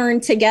all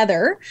learned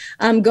together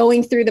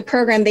going through the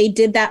program. They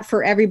did that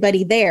for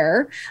everybody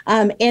there.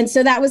 And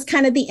so that was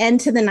kind of the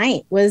end to the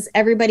night was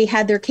everybody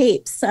had their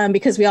capes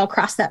because we all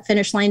crossed that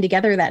finish line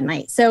together that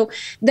night. So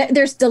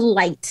there's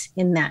delight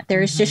in that.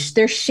 There's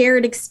there's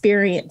shared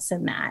experience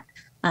in that.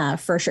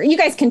 For sure. You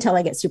guys can tell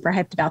I get super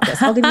hyped about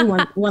this. I'll give you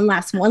one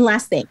last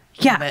thing.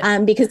 Yeah.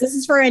 Because this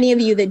is for any of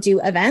you that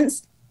do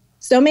events.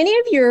 So many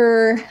of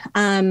your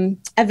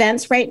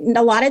events, right? And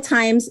a lot of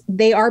times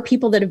they are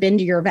people that have been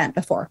to your event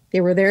before.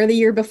 They were there the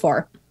year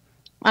before.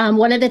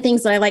 One of the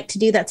things that I like to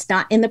do that's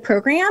not in the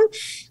program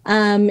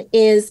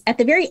is at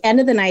the very end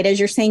of the night, as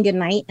you're saying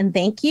goodnight and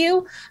thank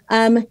you,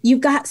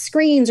 you've got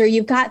screens or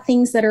you've got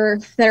things that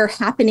are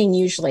happening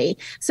usually.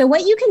 So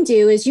what you can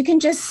do is you can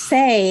just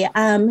say,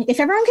 if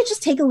everyone could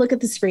just take a look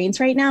at the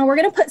screens right now, we're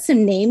going to put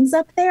some names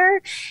up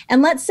there.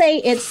 And let's say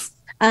it's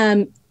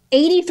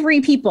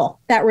 83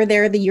 people that were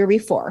there the year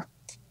before.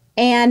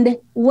 And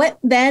what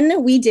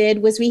then we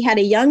did was we had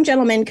a young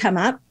gentleman come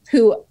up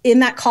who in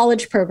that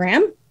college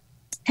program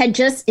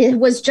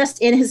was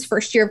just in his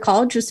first year of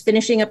college, was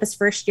finishing up his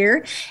first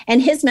year. And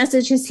his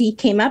message as he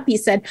came up, he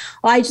said,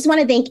 well, I just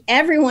want to thank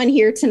everyone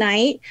here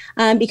tonight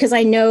because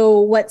I know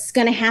what's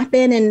going to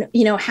happen and,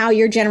 you know, how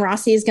your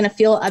generosity is going to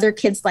feel other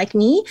kids like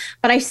me.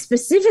 But I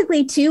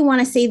specifically, too, want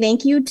to say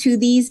thank you to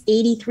these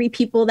 83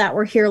 people that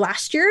were here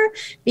last year,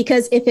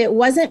 because if it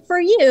wasn't for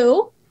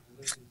you,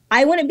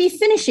 I wouldn't be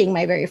finishing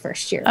my very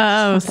first year.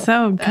 Oh,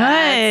 so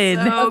good.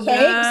 So okay.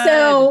 good.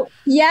 So,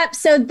 yep.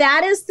 So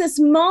that is this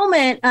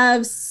moment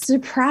of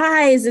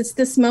surprise. It's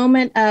this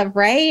moment of,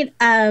 right.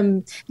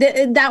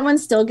 That one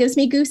still gives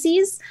me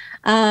goosies.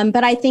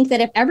 But I think that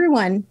if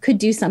everyone could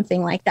do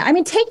something like that, I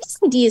mean, take these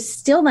ideas,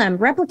 steal them,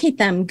 replicate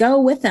them, go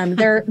with them.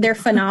 They're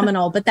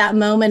phenomenal. But that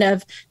moment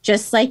of,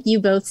 just like you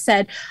both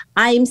said,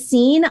 I'm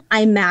seen,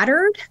 I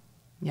mattered,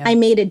 I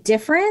made a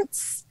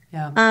difference.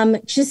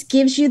 Just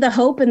gives you the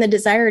hope and the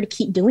desire to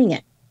keep doing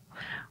it.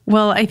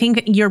 Well, I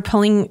think you're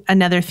pulling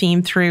another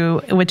theme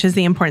through, which is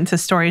the importance of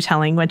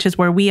storytelling, which is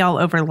where we all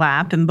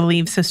overlap and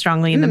believe so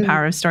strongly in the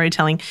power of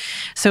storytelling.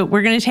 So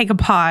we're going to take a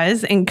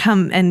pause and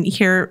come and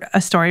hear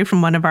a story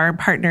from one of our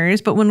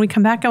partners. But when we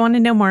come back, I want to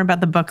know more about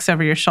the books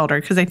over your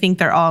shoulder, because I think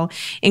they're all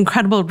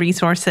incredible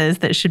resources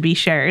that should be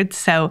shared.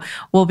 So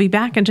we'll be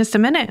back in just a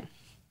minute.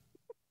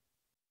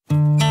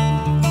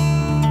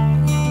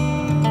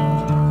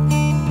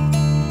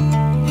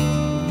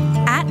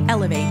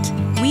 Elevate,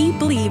 we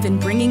believe in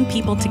bringing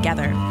people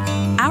together.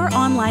 Our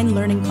online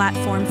learning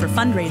platform for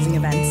fundraising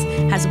events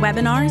has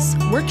webinars,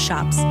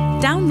 workshops,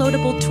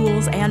 downloadable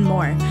tools, and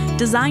more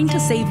designed to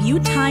save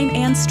you time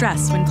and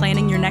stress when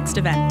planning your next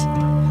event.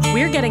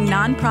 We're getting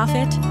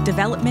nonprofit,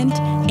 development,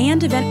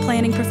 and event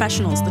planning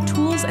professionals the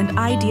tools and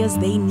ideas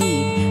they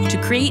need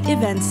to create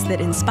events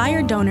that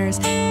inspire donors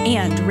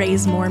and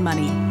raise more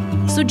money.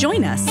 So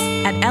join us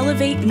at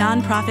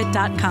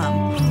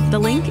elevatenonprofit.com. The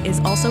link is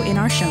also in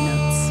our show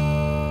notes.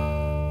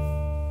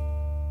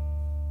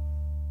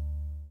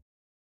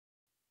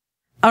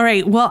 All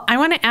right. Well, I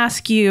want to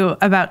ask you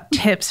about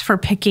tips for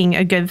picking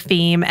a good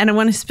theme. And I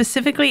want to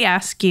specifically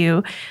ask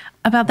you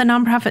about the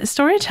Nonprofit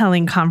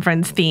Storytelling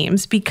Conference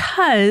themes,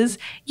 because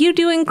you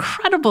do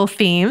incredible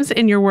themes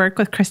in your work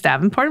with Chris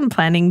Davenport and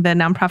planning the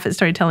Nonprofit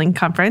Storytelling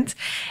Conference.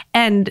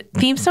 And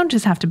themes don't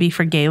just have to be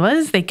for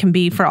galas. They can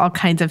be for all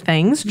kinds of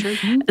things.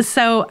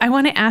 So I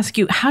want to ask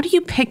you, how do you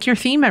pick your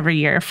theme every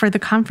year for the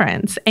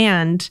conference?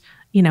 And,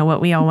 you know, what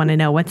we all want to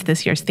know, what's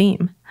this year's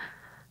theme?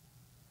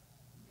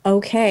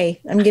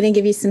 Okay, I'm going to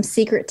give you some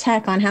secret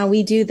tech on how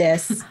we do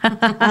this.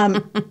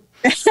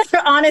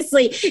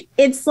 Honestly,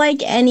 it's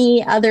like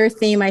any other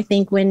theme. I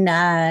think when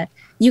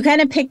you kind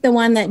of pick the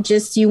one that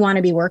just you want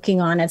to be working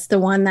on, it's the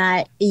one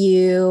that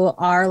you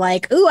are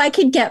like, ooh, I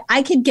could get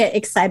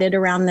excited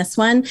around this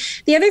one.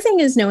 The other thing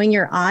is knowing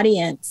your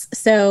audience.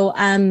 So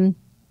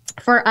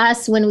for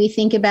us, when we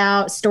think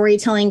about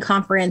storytelling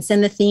conference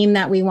and the theme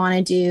that we want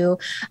to do,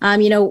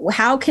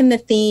 how can the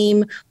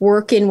theme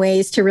work in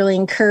ways to really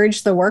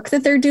encourage the work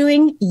that they're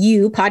doing?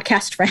 You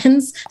podcast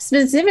friends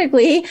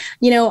specifically,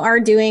 are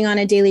doing on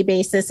a daily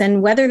basis,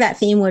 and whether that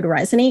theme would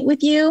resonate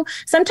with you.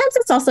 Sometimes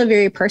it's also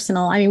very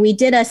personal. I mean, we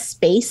did a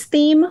space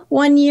theme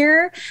one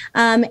year,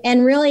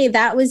 and really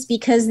that was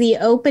because the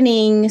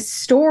opening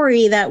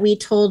story that we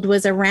told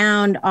was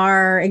around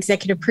our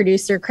executive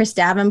producer, Chris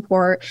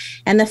Davenport,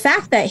 and the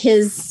fact that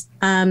his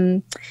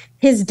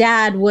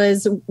dad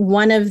was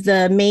one of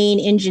the main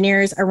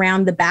engineers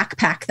around the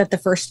backpack that the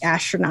first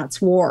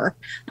astronauts wore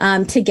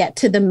to get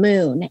to the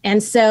moon.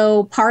 And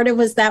so part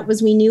of that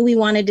was we knew we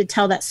wanted to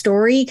tell that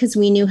story because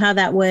we knew how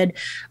that would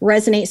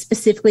resonate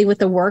specifically with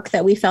the work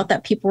that we felt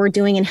that people were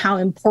doing and how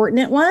important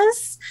it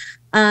was.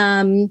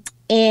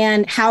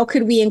 And how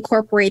could we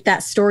incorporate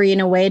that story in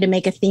a way to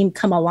make a theme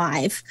come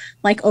alive,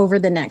 like over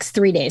the next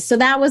 3 days? So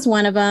that was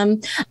one of them.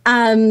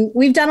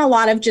 We've done a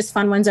lot of just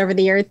fun ones over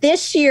the year.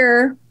 This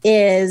year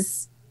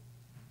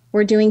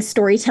we're doing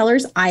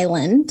Storytellers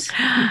Island.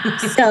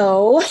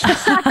 So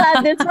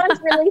this one's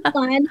really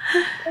fun.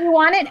 We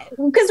want it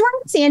because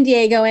we're in San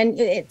Diego, and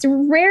it's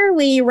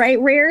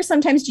rare.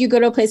 Sometimes you go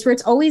to a place where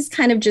it's always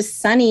kind of just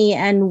sunny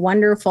and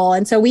wonderful.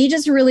 And so we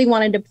just really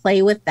wanted to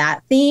play with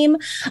that theme.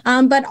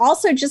 But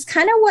also just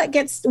kind of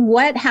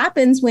what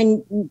happens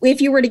if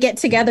you were to get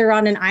together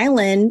on an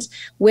island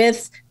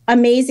with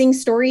amazing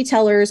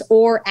storytellers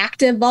or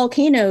active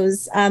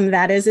volcanoes.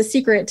 That is a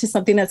secret to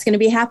something that's going to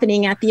be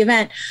happening at the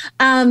event.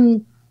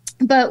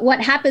 But what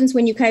happens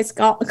when you guys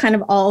kind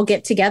of all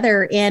get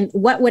together, and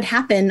what would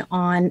happen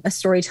on a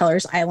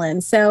storyteller's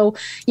island? So,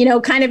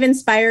 kind of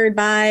inspired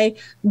by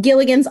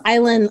Gilligan's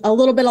Island, a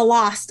little bit of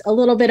Lost, a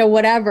little bit of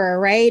whatever,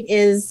 right?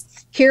 Is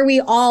here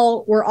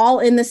we're all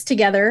in this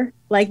together.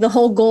 Like the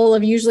whole goal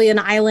of usually an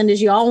island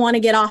is you all want to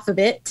get off of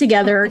it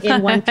together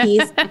in one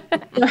piece.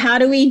 So how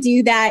do we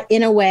do that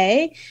in a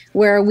way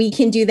where we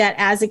can do that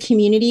as a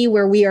community,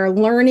 where we are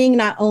learning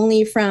not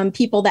only from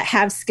people that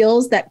have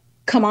skills that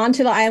come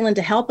onto the island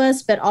to help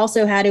us, but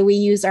also how do we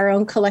use our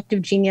own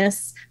collective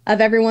genius of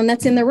everyone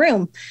that's in the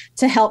room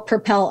to help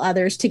propel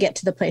others to get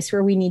to the place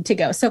where we need to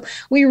go. So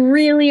we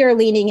really are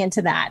leaning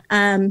into that.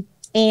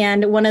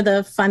 And one of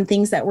the fun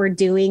things that we're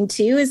doing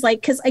too is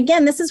because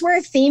again, this is where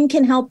a theme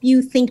can help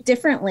you think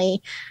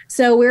differently.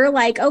 So we're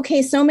like,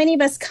 okay, so many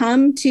of us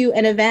come to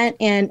an event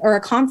or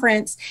a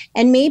conference,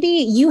 and maybe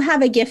you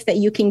have a gift that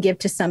you can give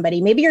to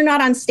somebody. Maybe you're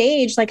not on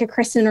stage like a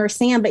Kristen or a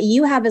Sam, but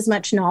you have as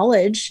much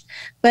knowledge,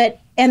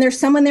 and there's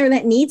someone there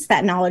that needs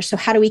that knowledge. So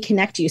how do we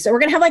connect you? So we're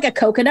going to have like a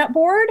coconut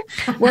board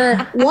where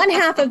one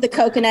half of the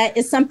coconut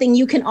is something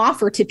you can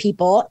offer to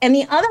people, and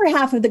the other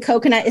half of the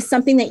coconut is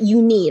something that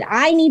you need.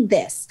 I need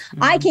this.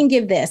 Mm-hmm. I can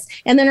give this.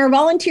 And then our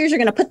volunteers are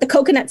going to put the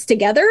coconuts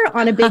together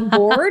on a big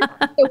board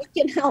so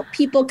we can help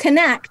people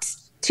connect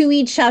to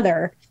each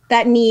other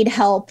that need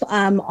help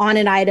on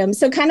an item.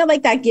 So kind of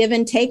like that give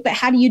and take, but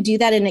how do you do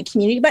that in a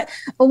community? But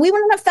we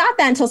wouldn't have thought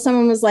that until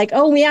someone was like,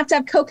 oh, we have to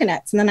have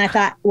coconuts. And then I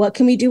thought, what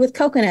can we do with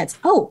coconuts?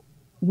 Oh,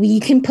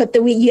 we can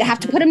you have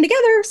to put them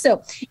together.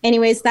 So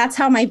anyways, that's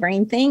how my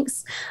brain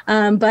thinks.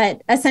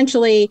 But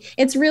essentially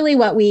it's really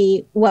what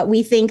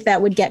we think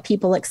that would get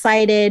people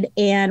excited.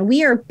 And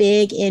we are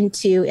big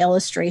into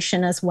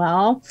illustration as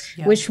well,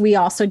 which we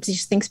also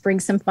just think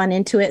brings some fun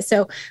into it.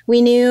 So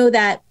we knew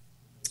that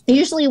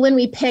usually when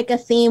we pick a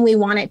theme, we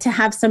want it to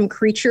have some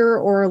creature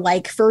or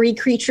like furry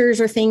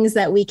creatures or things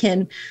that we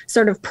can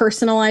sort of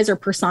personalize or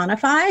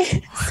personify.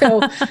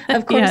 So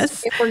of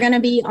course, if we're going to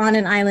be on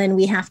an island,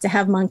 we have to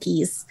have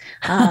monkeys.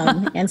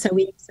 And so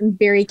we have some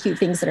very cute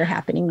things that are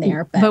happening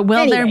there. But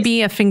will there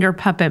be a finger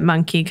puppet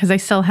monkey? Because I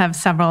still have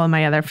several of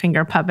my other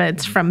finger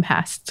puppets from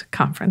past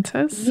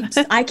conferences.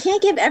 I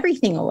can't give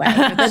everything away,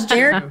 but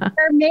there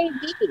may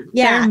be.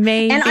 Yeah. There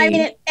may be. I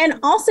mean, and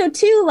also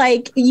too,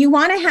 like you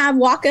want to have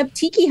walk-up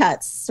tiki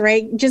huts,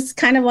 right? Just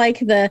kind of like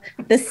the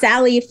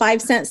Sally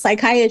 5-cent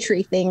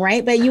psychiatry thing,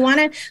 right? But you want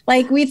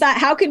to, we thought,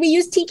 how could we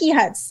use tiki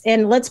huts?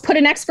 And let's put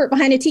an expert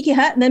behind a tiki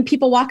hut, and then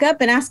people walk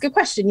up and ask a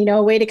question,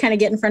 a way to kind of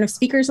get in front of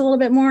speakers a little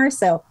bit more.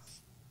 So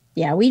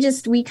yeah, we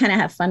kind of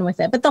have fun with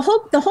it. But the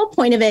whole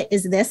point of it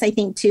is this, I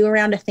think too,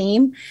 around a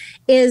theme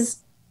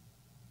is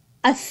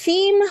a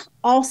theme.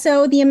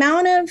 Also, the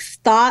amount of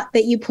thought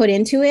that you put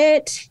into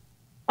it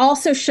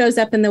also shows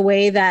up in the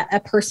way that a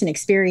person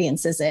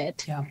experiences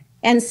it. Yeah.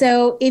 And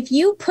so if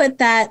you put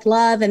that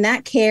love and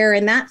that care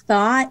and that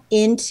thought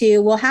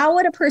into, well, how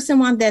would a person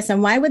want this?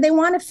 And why would they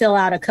want to fill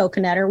out a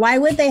coconut? Or why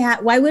would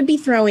be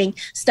throwing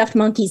stuffed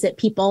monkeys at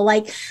people?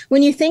 Like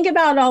when you think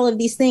about all of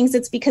these things,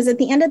 it's because at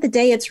the end of the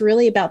day, it's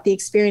really about the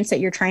experience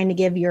that you're trying to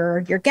give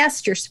your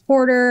guest, your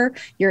supporter,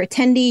 your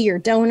attendee, your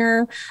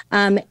donor.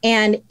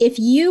 And if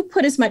you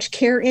put as much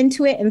care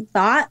into it and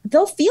thought,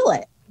 they'll feel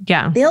it.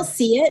 Yeah. They'll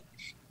see it.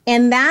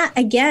 And that,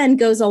 again,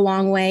 goes a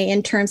long way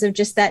in terms of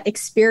just that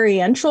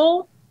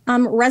experiential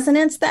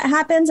resonance that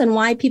happens and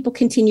why people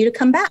continue to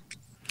come back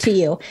to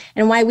you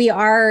and why we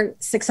are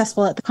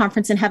successful at the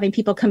conference and having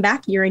people come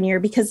back year in year,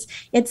 because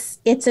it's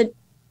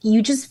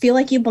you just feel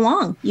like you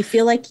belong. You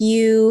feel like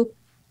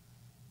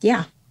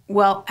yeah.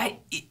 Well,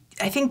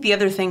 I think the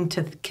other thing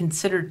to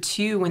consider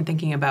too when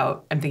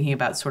I'm thinking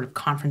about sort of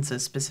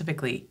conferences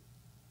specifically,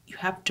 you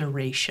have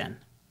duration,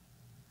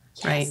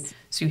 right?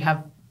 So you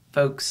have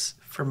folks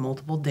for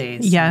multiple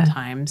days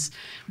sometimes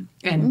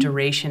and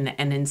duration.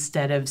 And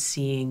instead of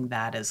seeing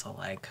that as oh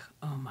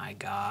my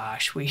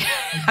gosh,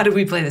 how do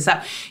we play this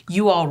out?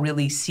 You all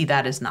really see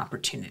that as an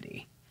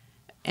opportunity.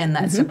 And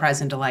that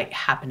surprise and delight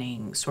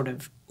happening sort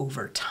of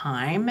over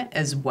time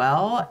as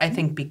well, I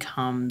think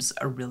becomes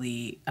a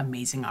really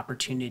amazing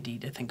opportunity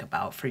to think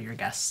about for your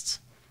guests.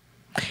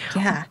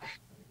 Yeah.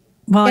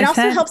 Well, it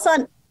also helps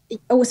on,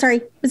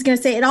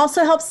 it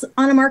also helps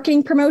on a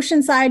marketing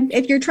promotion side.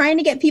 If you're trying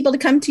to get people to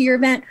come to your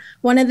event,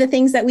 one of the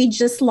things that we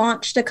just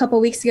launched a couple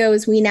of weeks ago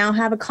is we now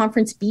have a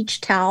conference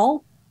beach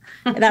towel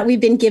that we've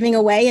been giving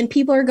away. And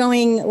people are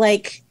going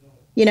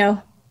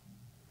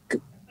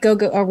go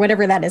or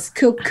whatever that is,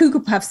 cuckoo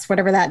puffs,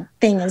 whatever that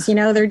thing is,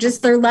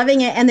 they're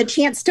loving it. And the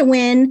chance to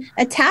win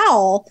a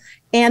towel,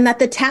 and that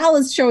the towel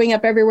is showing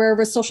up everywhere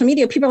over social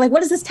media. People are like,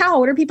 what is this towel?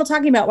 What are people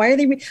talking about? Why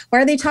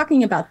are they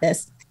talking about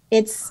this?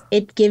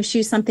 It gives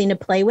you something to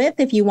play with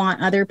if you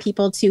want other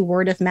people to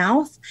word of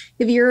mouth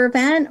of your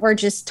event, or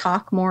just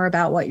talk more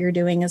about what you're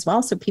doing as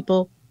well, so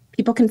people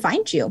can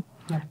find you.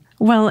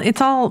 Well, it's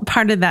all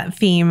part of that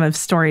theme of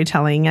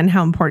storytelling and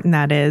how important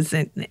that is,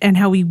 and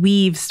how we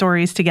weave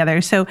stories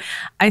together. So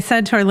I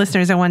said to our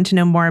listeners, I wanted to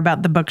know more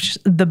about the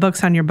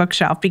books on your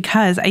bookshelf,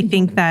 because I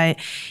think that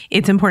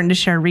it's important to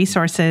share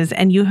resources,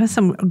 and you have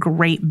some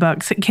great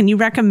books. Can you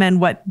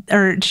recommend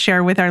or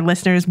share with our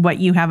listeners what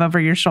you have over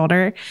your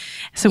shoulder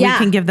so we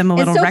can give them a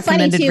little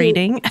recommended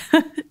reading?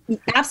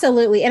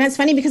 Absolutely. And it's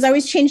funny because I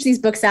always change these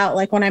books out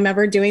when I'm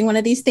ever doing one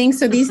of these things.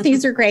 So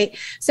these are great.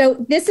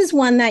 So this is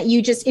one that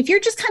if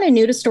you're just kind of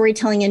new to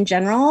storytelling in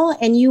general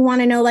and you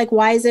want to know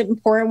why is it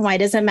important? Why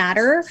does it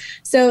matter?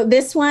 So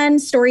this one,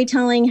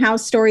 Storytelling, How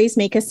Stories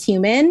Make Us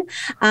Human.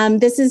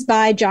 This is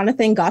by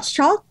Jonathan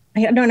Gottschalk.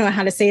 I don't know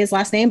how to say his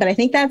last name, but I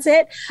think that's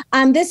it.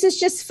 This is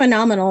just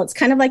phenomenal. It's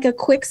kind of like a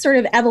quick sort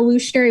of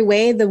evolutionary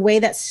way, the way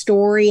that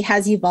story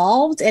has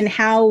evolved and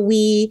how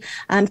we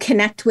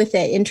connect with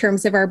it in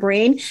terms of our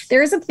brain.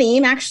 There is a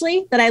theme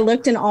actually that I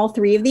looked in all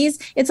three of these.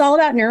 It's all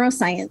about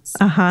neuroscience.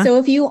 So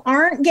if you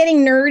aren't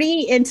getting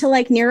nerdy into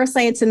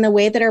neuroscience and the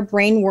way that our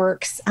brain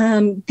works,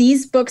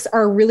 these books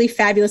are really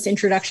fabulous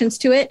introductions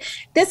to it.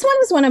 This one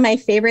was one of my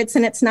favorites,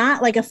 and it's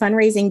not like a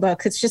fundraising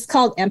book. It's just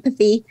called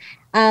Empathy.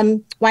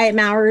 Why it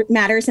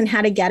matters and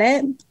how to get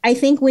it. I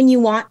think when you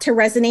want to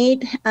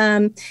resonate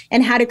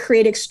and how to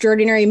create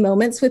extraordinary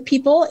moments with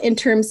people in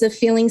terms of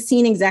feeling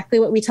seen, exactly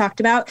what we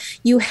talked about,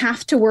 you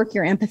have to work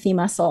your empathy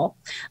muscle.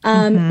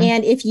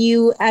 And if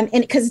you, and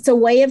because it's a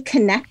way of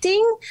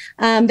connecting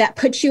that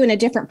puts you in a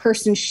different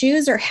person's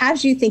shoes or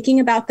has you thinking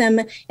about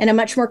them in a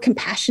much more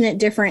compassionate,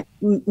 different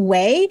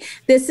way,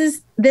 this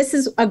is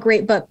a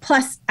great book.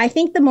 Plus, I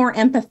think the more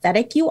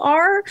empathetic you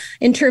are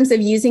in terms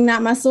of using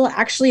that muscle,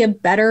 actually a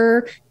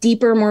better,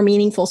 deeper, more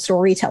meaningful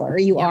storyteller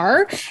you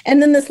are.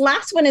 And then this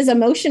last one is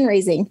Emotion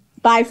Raising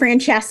by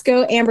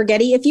Francesco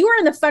Ambrogetti. If you are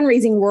in the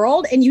fundraising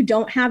world and you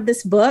don't have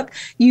this book,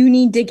 you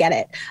need to get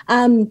it.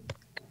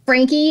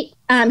 Frankie,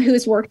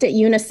 who's worked at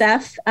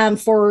UNICEF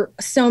for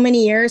so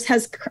many years,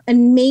 has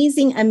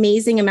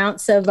amazing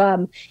amounts of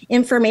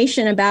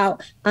information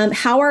about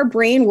how our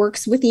brain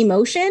works with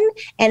emotion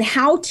and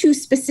how to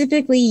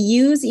specifically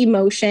use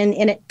emotion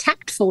in it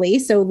tactfully.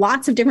 So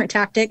lots of different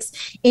tactics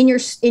in your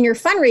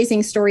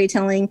fundraising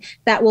storytelling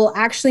that will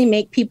actually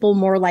make people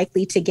more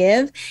likely to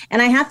give.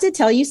 And I have to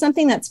tell you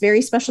something that's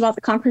very special about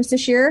the conference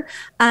this year.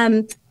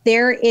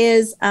 There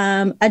is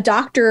a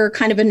doctor,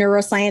 kind of a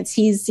neuroscience.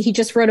 He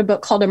just wrote a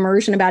book called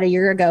Immersion about a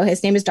year ago.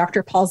 His name is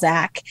Dr. Paul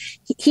Zak.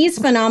 He's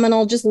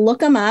phenomenal. Just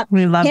look him up.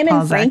 We love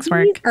Paul Zak's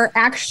work. Are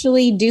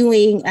actually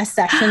doing a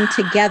session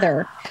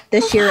together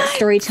this year at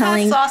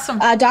Storytelling. That's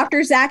awesome.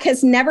 Dr. Zak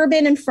has never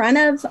been in front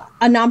of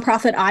a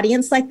nonprofit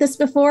audience like this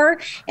before.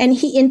 And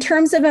in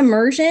terms of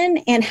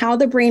immersion and how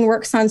the brain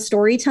works on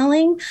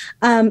storytelling,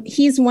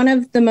 he's one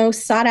of the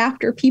most sought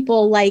after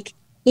people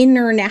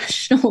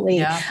internationally.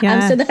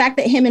 So the fact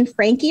that him and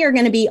Frankie are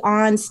going to be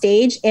on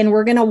stage and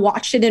we're going to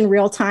watch it in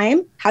real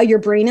time, how your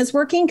brain is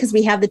working, because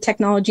we have the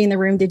technology in the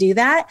room to do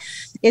that,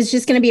 is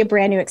just going to be a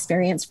brand new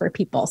experience for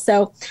people.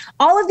 So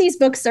all of these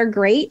books are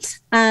great.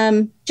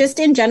 Just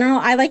in general,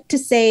 I like to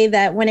say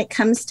that when it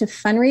comes to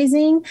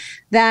fundraising,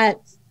 that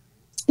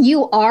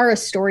you are a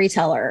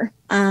storyteller.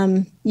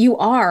 You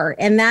are,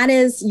 and that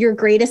is your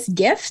greatest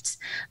gift.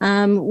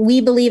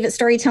 We believe at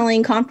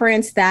Storytelling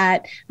Conference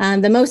that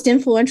the most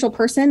influential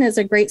person is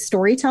a great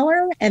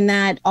storyteller, and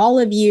that all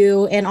of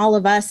you and all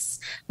of us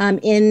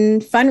in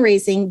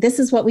fundraising, this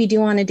is what we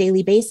do on a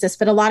daily basis.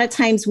 But a lot of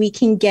times we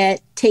can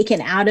get taken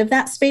out of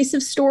that space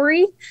of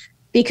story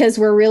because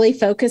we're really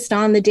focused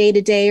on the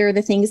day-to-day or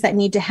the things that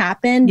need to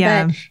happen.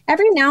 But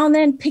every now and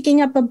then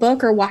picking up a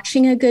book or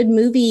watching a good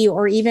movie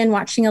or even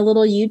watching a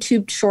little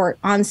YouTube short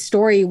on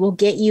story will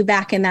get you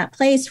back in that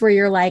place where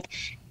you're like,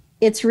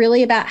 It's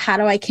really about how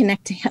do I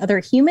connect to other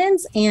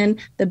humans? And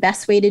the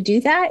best way to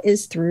do that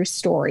is through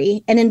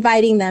story and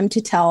inviting them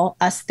to tell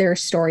us their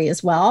story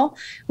as well,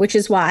 which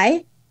is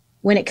why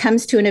when it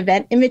comes to an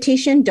event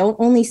invitation, don't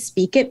only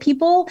speak at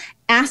people,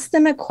 ask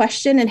them a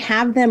question and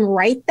have them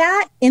write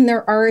that in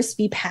their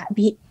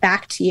RSVP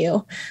back to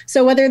you.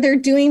 So whether they're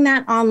doing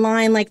that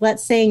online, like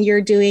let's say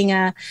you're doing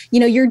a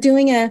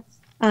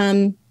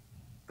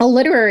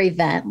literary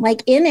event,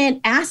 like in it,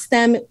 ask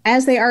them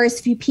as they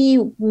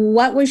RSVP,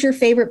 what was your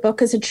favorite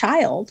book as a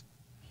child?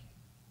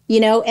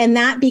 And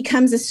that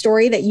becomes a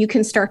story that you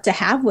can start to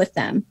have with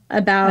them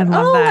about,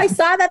 I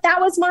saw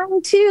that was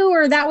mine too,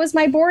 or that was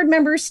my board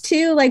members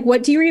too. Like,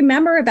 what do you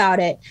remember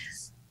about it?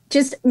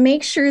 Just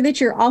make sure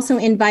that you're also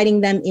inviting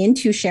them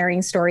into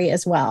sharing story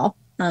as well,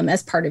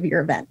 as part of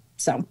your event.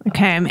 So,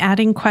 okay, I'm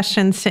adding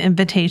questions to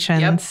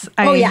invitations. Yep.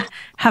 I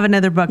have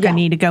another book I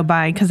need to go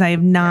buy because I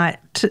have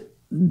not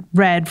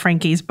read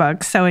Frankie's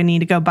book, so I need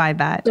to go buy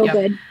that. So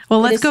good. Well,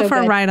 let's go for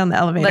a ride on the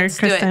elevator, Let's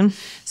Kristen. do it.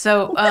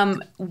 So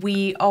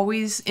we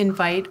always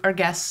invite our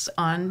guests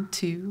on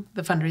to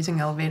the fundraising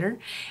elevator,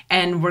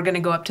 and we're going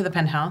to go up to the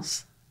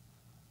penthouse.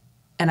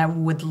 And I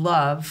would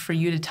love for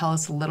you to tell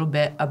us a little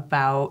bit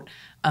about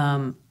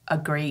a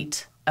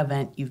great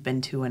event you've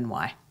been to and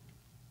why.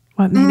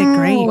 What made it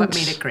great? What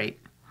made it great?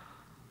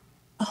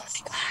 Oh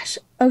my gosh.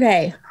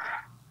 Okay.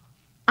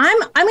 I'm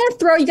going to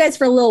throw you guys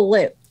for a little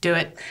loop. Do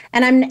it.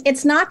 And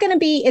it's going to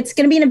be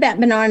an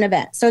event, but not an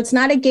event. So it's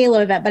not a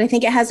gala event, but I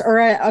think it has, or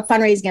a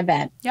fundraising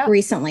event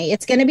recently.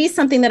 It's going to be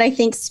something that I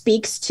think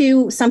speaks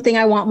to something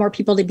I want more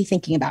people to be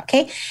thinking about.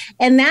 Okay.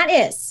 And that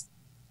is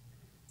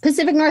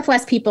Pacific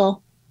Northwest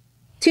people.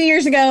 2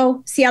 years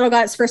ago, Seattle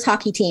got its first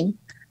hockey team.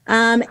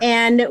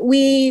 And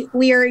we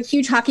are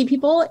huge hockey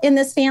people in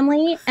this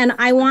family. And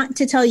I want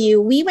to tell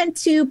you, we went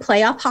to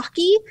playoff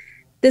hockey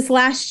this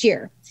last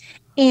year.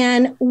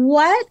 And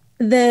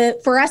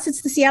for us,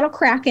 it's the Seattle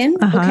Kraken.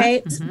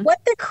 Okay. Mm-hmm. What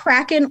the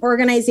Kraken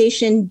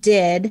organization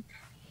did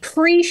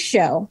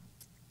pre-show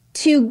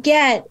to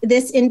get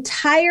this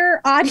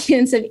entire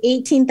audience of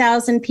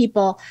 18,000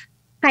 people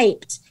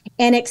hyped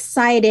and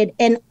excited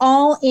and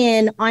all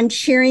in on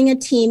cheering a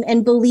team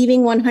and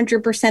believing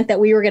 100% that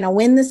we were going to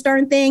win this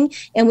darn thing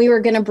and we were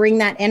going to bring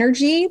that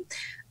energy.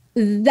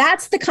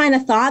 That's the kind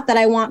of thought that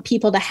I want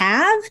people to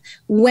have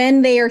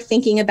when they are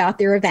thinking about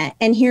their event.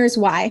 And here's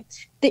why.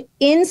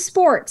 In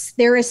sports,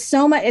 there is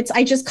so much,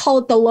 I just call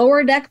it the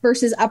lower deck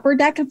versus upper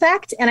deck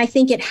effect. And I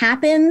think it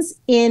happens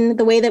in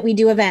the way that we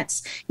do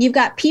events. You've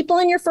got people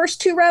in your first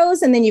two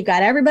rows, and then you've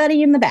got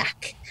everybody in the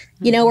back.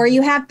 Or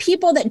you have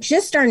people that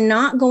just are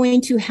not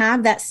going to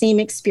have that same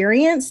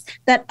experience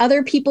that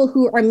other people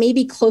who are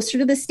maybe closer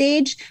to the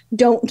stage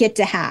don't get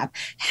to have.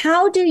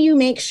 How do you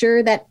make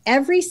sure that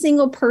every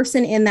single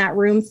person in that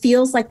room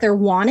feels like they're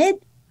wanted?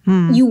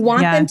 You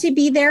want them to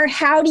be there.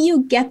 How do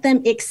you get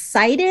them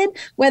excited?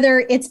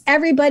 Whether it's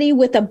everybody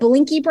with a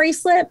blinky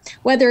bracelet,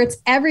 whether it's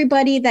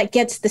everybody that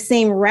gets the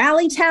same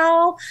rally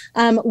towel,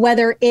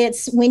 whether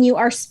it's when you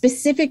are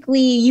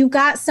specifically, you've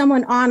got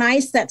someone on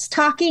ice that's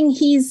talking,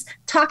 he's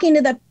talking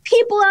to the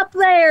people up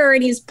there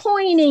and he's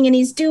pointing and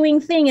he's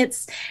doing things.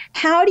 It's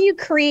how do you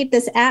create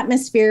this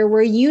atmosphere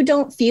where you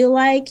don't feel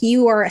like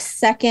you are a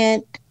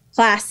second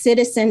class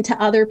citizen to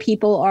other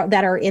people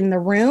that are in the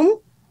room?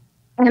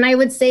 And I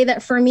would say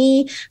that for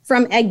me,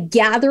 from a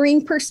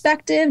gathering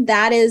perspective,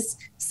 that is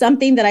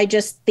something that I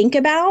just think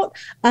about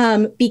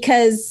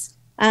because,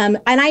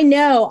 and I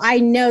know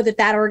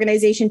that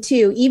organization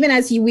too, even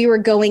as we were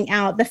going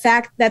out, the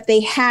fact that they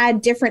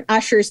had different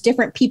ushers,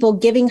 different people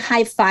giving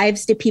high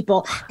fives to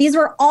people. These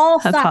were all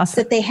thoughts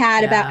that they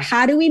had about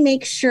how do we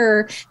make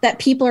sure that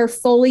people are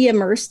fully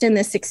immersed in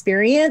this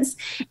experience.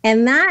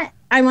 And that,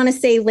 I want to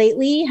say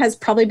lately has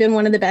probably been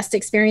one of the best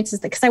experiences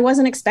because I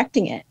wasn't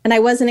expecting it. And I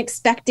wasn't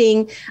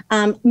expecting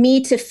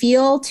me to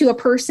feel to a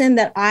person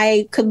that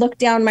I could look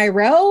down my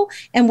row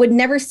and would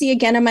never see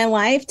again in my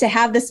life, to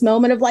have this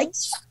moment of like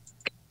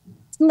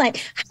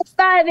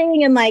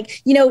high-fiving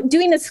and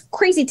doing this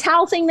crazy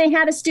towel thing they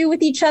had us do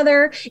with each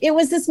other. It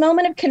was this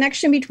moment of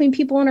connection between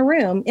people in a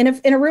room. In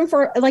a room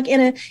for in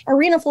an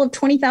arena full of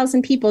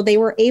 20,000 people, they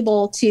were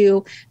able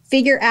to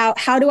figure out,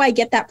 how do I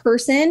get that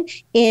person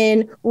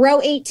in row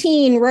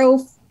 18,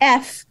 row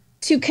F,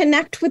 to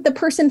connect with the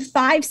person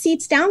 5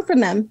 seats down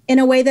from them in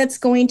a way that's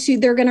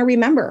they're going to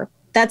remember.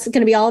 That's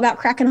going to be all about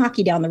Kraken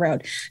hockey down the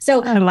road.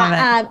 So I love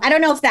it. I don't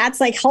know if that's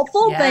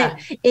helpful, but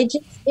it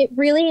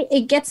really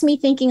gets me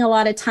thinking a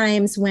lot of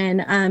times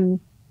when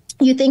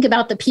you think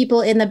about the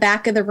people in the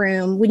back of the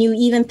room, when you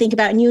even think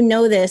about, and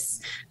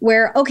this,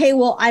 where, okay,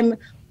 well,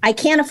 I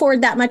can't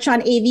afford that much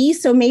on AV,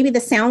 so maybe the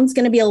sound's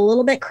going to be a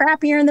little bit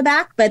crappier in the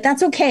back, but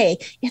that's okay.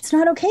 It's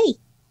not okay.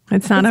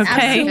 It's okay.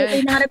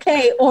 Absolutely not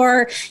okay.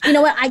 Or, you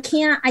know what? I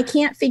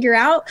can't figure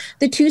out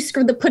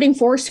the putting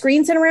 4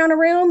 screens in around a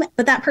room,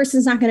 but that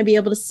person's not going to be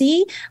able to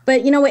see.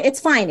 But you know what? It's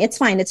fine. It's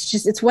fine.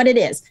 It's what it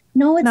is.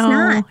 No, it's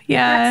not.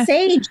 Yeah.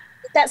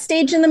 That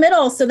stage in the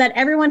middle so that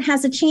everyone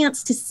has a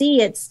chance to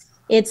see. It's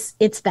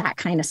it's that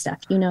kind of stuff.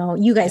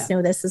 You guys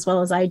know this as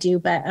well as I do,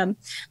 but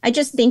I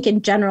just think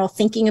in general,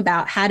 thinking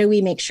about how do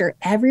we make sure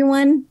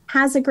everyone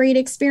has a great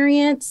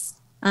experience,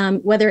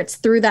 whether it's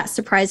through that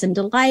surprise and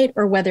delight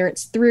or whether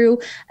it's through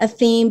a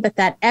theme, but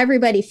that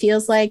everybody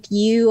feels like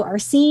you are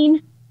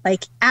seen.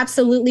 Like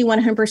absolutely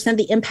 100%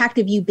 the impact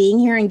of you being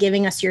here and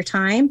giving us your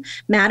time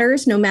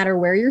matters no matter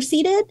where you're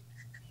seated.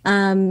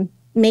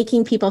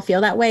 Making people feel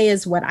that way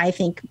is what I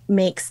think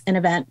makes an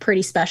event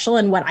pretty special,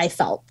 and what I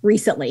felt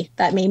recently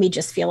that made me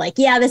just feel like,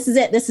 yeah, this is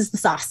it. This is the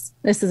sauce.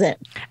 This is it.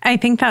 I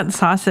think that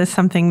sauce is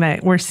something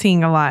that we're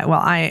seeing a lot.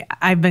 Well,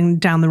 I've been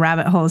down the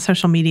rabbit hole of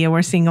social media.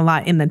 We're seeing a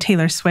lot in the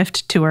Taylor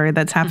Swift tour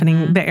that's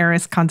happening, the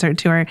Eras concert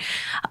tour.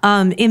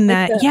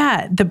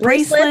 The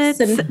bracelets,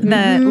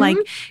 like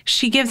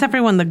she gives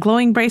everyone the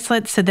glowing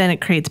bracelets. So then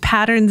it creates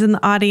patterns in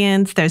the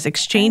audience. There's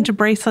exchange of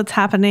bracelets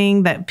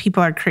happening, that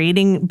people are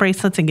creating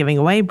bracelets and giving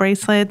away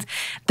bracelets.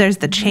 There's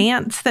the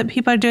chants that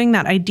people are doing,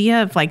 that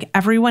idea of like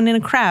everyone in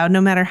a crowd, no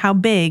matter how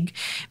big,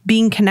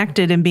 being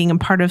connected and being a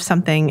part of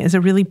something is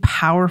a really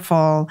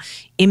powerful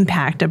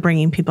impact of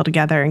bringing people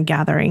together and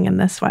gathering in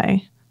this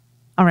way.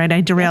 All right,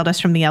 I derailed us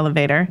from the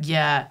elevator.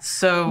 Yeah,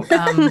 so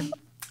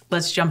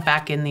let's jump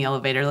back in the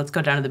elevator. Let's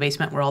go down to the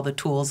basement where all the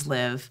tools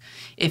live.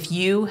 If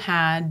you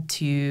had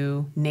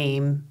to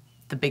name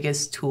the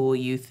biggest tool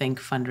you think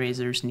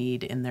fundraisers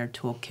need in their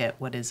toolkit,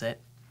 what is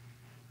it?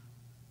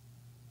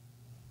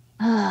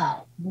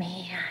 Oh,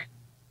 man.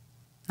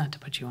 Not to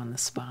put you on the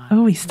spot.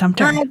 Oh, we stumped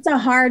her. That's a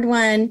hard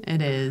one.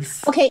 It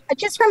is. Okay,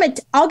 just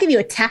I'll give you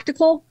a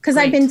tactical, because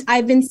I've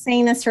been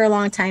saying this for a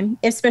long time,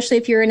 especially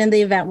if you're in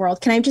the event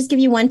world. Can I just give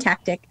you one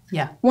tactic?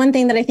 Yeah. One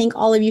thing that I think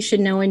all of you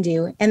should know and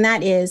do, and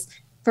that is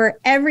for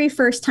every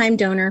first-time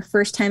donor,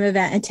 first-time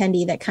event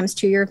attendee that comes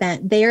to your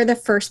event, they are the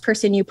first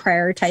person you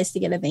prioritize to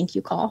get a thank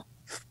you call.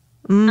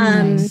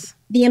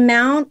 The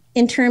amount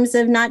in terms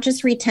of not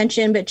just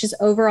retention, but just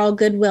overall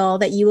goodwill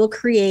that you will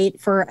create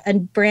for a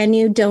brand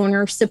new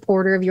donor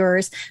supporter of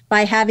yours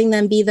by having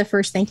them be the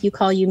first thank you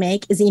call you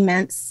make is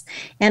immense.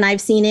 And I've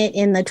seen it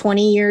in the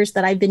 20 years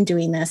that I've been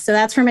doing this. So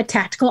that's from a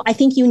tactical. I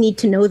think you need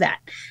to know that.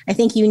 I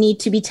think you need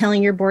to be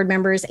telling your board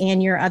members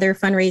and your other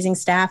fundraising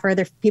staff or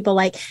other people,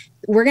 like,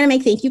 we're going to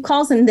make thank you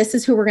calls, and this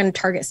is who we're going to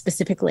target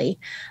specifically,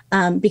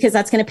 because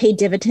that's going to pay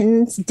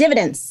dividends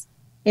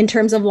in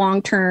terms of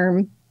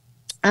long-term,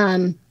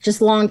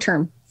 just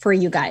long-term for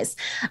you guys.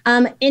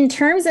 In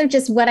terms of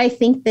just what I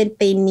think that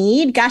they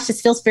need, gosh,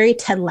 this feels very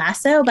Ted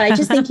Lasso, but I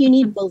just think you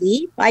need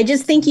belief. I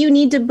just think you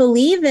need to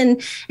believe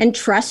and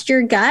trust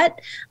your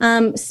gut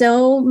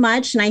so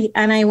much.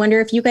 And I wonder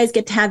if you guys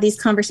get to have these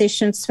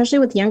conversations, especially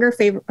with younger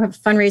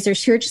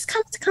fundraisers who are just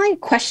kind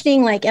of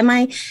questioning, like,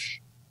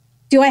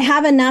 do I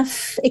have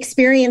enough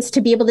experience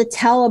to be able to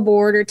tell a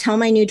board or tell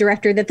my new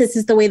director that this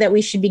is the way that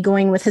we should be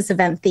going with this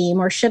event theme?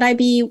 Or should I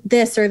be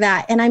this or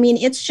that? And I mean,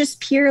 it's just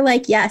pure,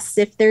 like, yes,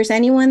 if there's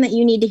anyone that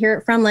you need to hear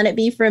it from, let it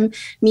be from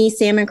me,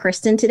 Sam, and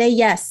Kristen today.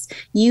 Yes,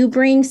 you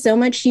bring so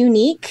much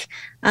unique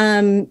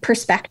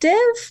perspective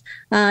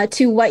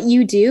to what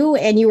you do,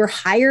 and you were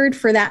hired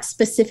for that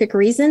specific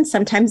reason.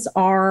 Sometimes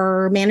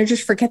our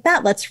managers forget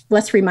that.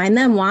 Let's remind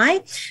them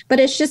why. But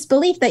it's just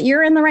belief that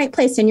you're in the right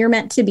place and you're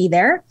meant to be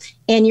there,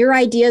 and your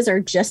ideas are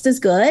just as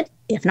good,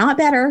 if not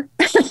better,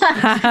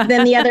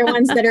 than the other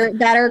ones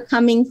that are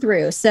coming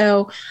through.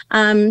 So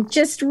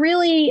just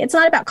really, it's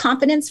not about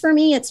confidence for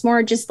me. It's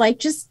more just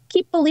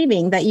keep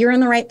believing that you're in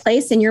the right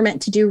place and you're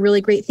meant to do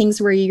really great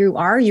things where you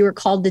are. You were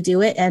called to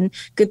do it, and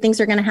good things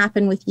are going to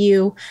happen with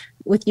you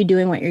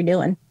doing what you're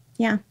doing.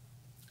 Yeah.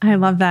 I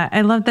love that.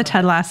 I love the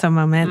Ted Lasso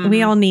moment.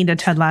 We all need a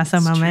Ted Lasso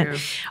moment. True.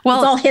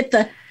 Well, let's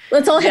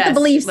all hit the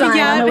belief sign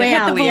on the way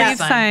out. The belief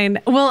sign.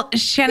 Well,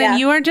 Shanon,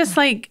 you are just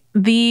like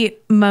the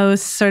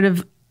most sort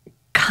of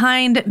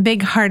kind,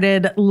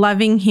 big-hearted,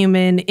 loving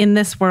human in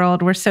this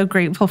world. We're so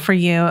grateful for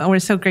you, and we're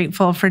so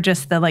grateful for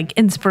just the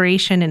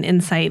inspiration and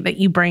insight that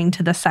you bring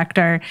to the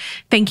sector.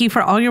 Thank you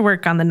for all your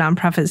work on the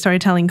Nonprofit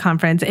Storytelling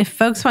Conference. If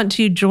folks want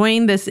to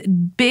join this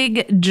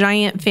big,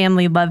 giant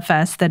family love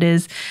fest that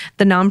is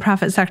the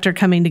nonprofit sector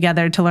coming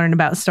together to learn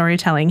about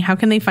storytelling, how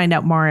can they find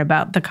out more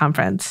about the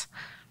conference?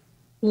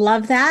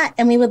 Love that.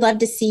 And we would love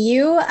to see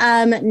you.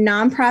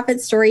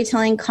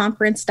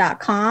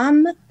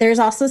 Nonprofitstorytellingconference.com. There's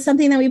also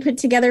something that we put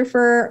together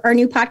for our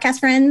new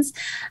podcast friends.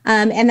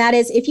 And that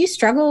is, if you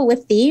struggle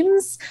with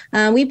themes,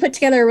 we put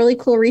together a really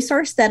cool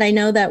resource that I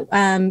know that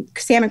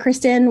Sam and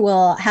Kristen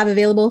will have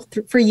available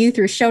for you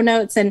through show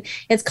notes. And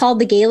it's called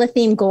the Gala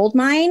Theme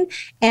Goldmine.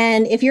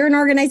 And if you're an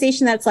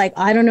organization that's like,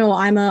 I don't know,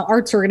 I'm an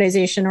arts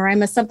organization or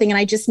I'm a something and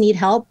I just need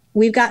help,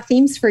 we've got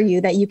themes for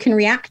you that you can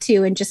react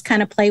to and just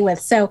kind of play with.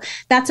 So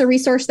that's a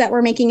resource that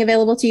we're making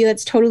available to you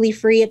that's totally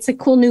free. It's a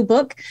cool new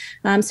book.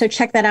 So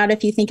check that out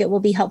if you think it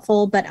will be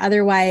helpful. But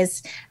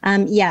otherwise,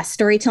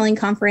 Storytelling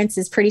Conference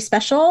is pretty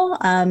special.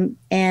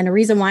 And a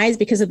reason why is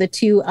because of the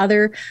two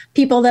other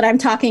people that I'm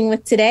talking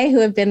with today who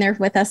have been there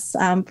with us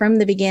from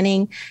the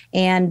beginning.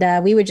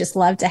 And we would just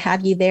love to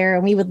have you there.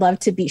 And we would love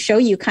to show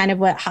you kind of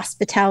what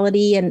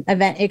hospitality and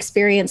event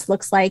experience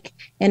looks like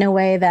in a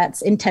way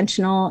that's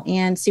intentional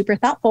and super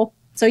thoughtful.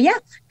 So yeah,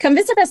 come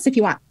visit us if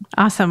you want.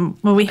 Awesome.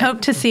 Well, we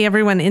hope to see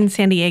everyone in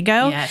San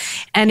Diego.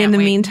 Yes. And in the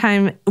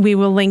meantime, we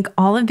will link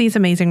all of these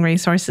amazing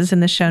resources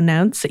in the show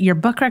notes. Your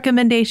book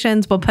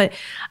recommendations, we'll put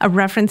a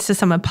reference to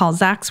some of Paul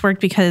Zach's work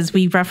because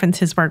we reference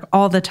his work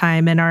all the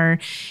time in our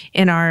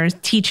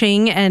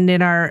teaching and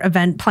in our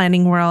event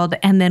planning world.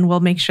 And then we'll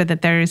make sure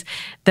that there's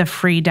the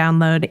free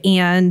download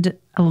and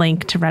a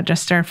link to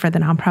register for the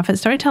Nonprofit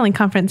Storytelling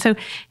Conference. So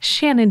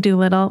Shanon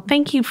Doolittle,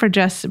 thank you for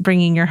just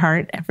bringing your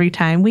heart every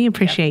time. We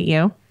appreciate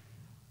you.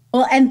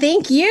 Well, and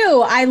thank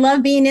you. I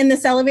love being in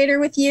this elevator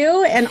with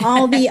you and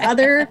all the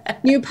other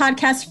new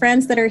podcast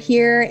friends that are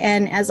here.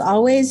 And as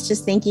always,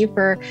 just thank you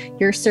for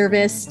your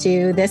service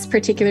to this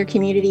particular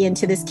community and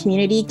to this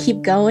community.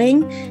 Keep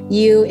going.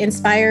 You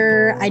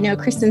inspire, I know,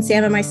 Kristen,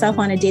 Sam, and myself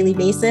on a daily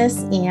basis.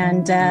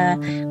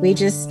 And we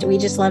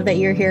just love that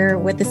you're here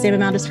with the same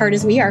amount of heart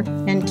as we are.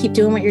 And keep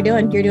doing what you're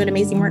doing. You're doing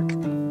amazing work.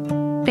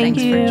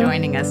 Thanks for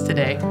joining us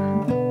today.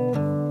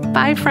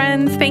 Bye,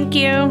 friends. Thank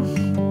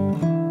you.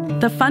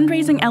 The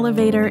Fundraising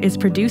Elevator is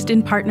produced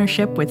in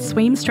partnership with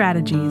Swaim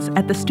Strategies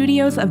at the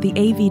studios of the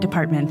AV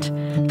Department.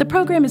 The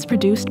program is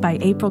produced by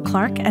April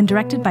Clark and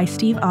directed by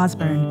Steve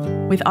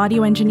Osborne, with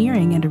audio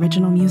engineering and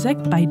original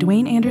music by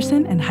Dwayne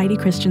Anderson and Heidi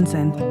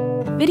Christensen.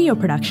 Video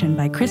production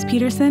by Chris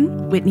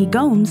Peterson, Whitney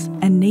Gomes,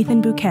 and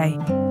Nathan Bouquet.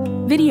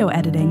 Video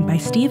editing by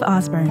Steve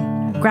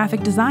Osborne.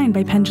 Graphic design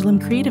by Pendulum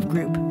Creative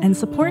Group, and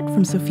support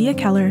from Sophia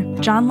Keller,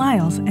 John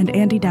Lyles, and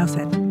Andy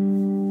Dowsett.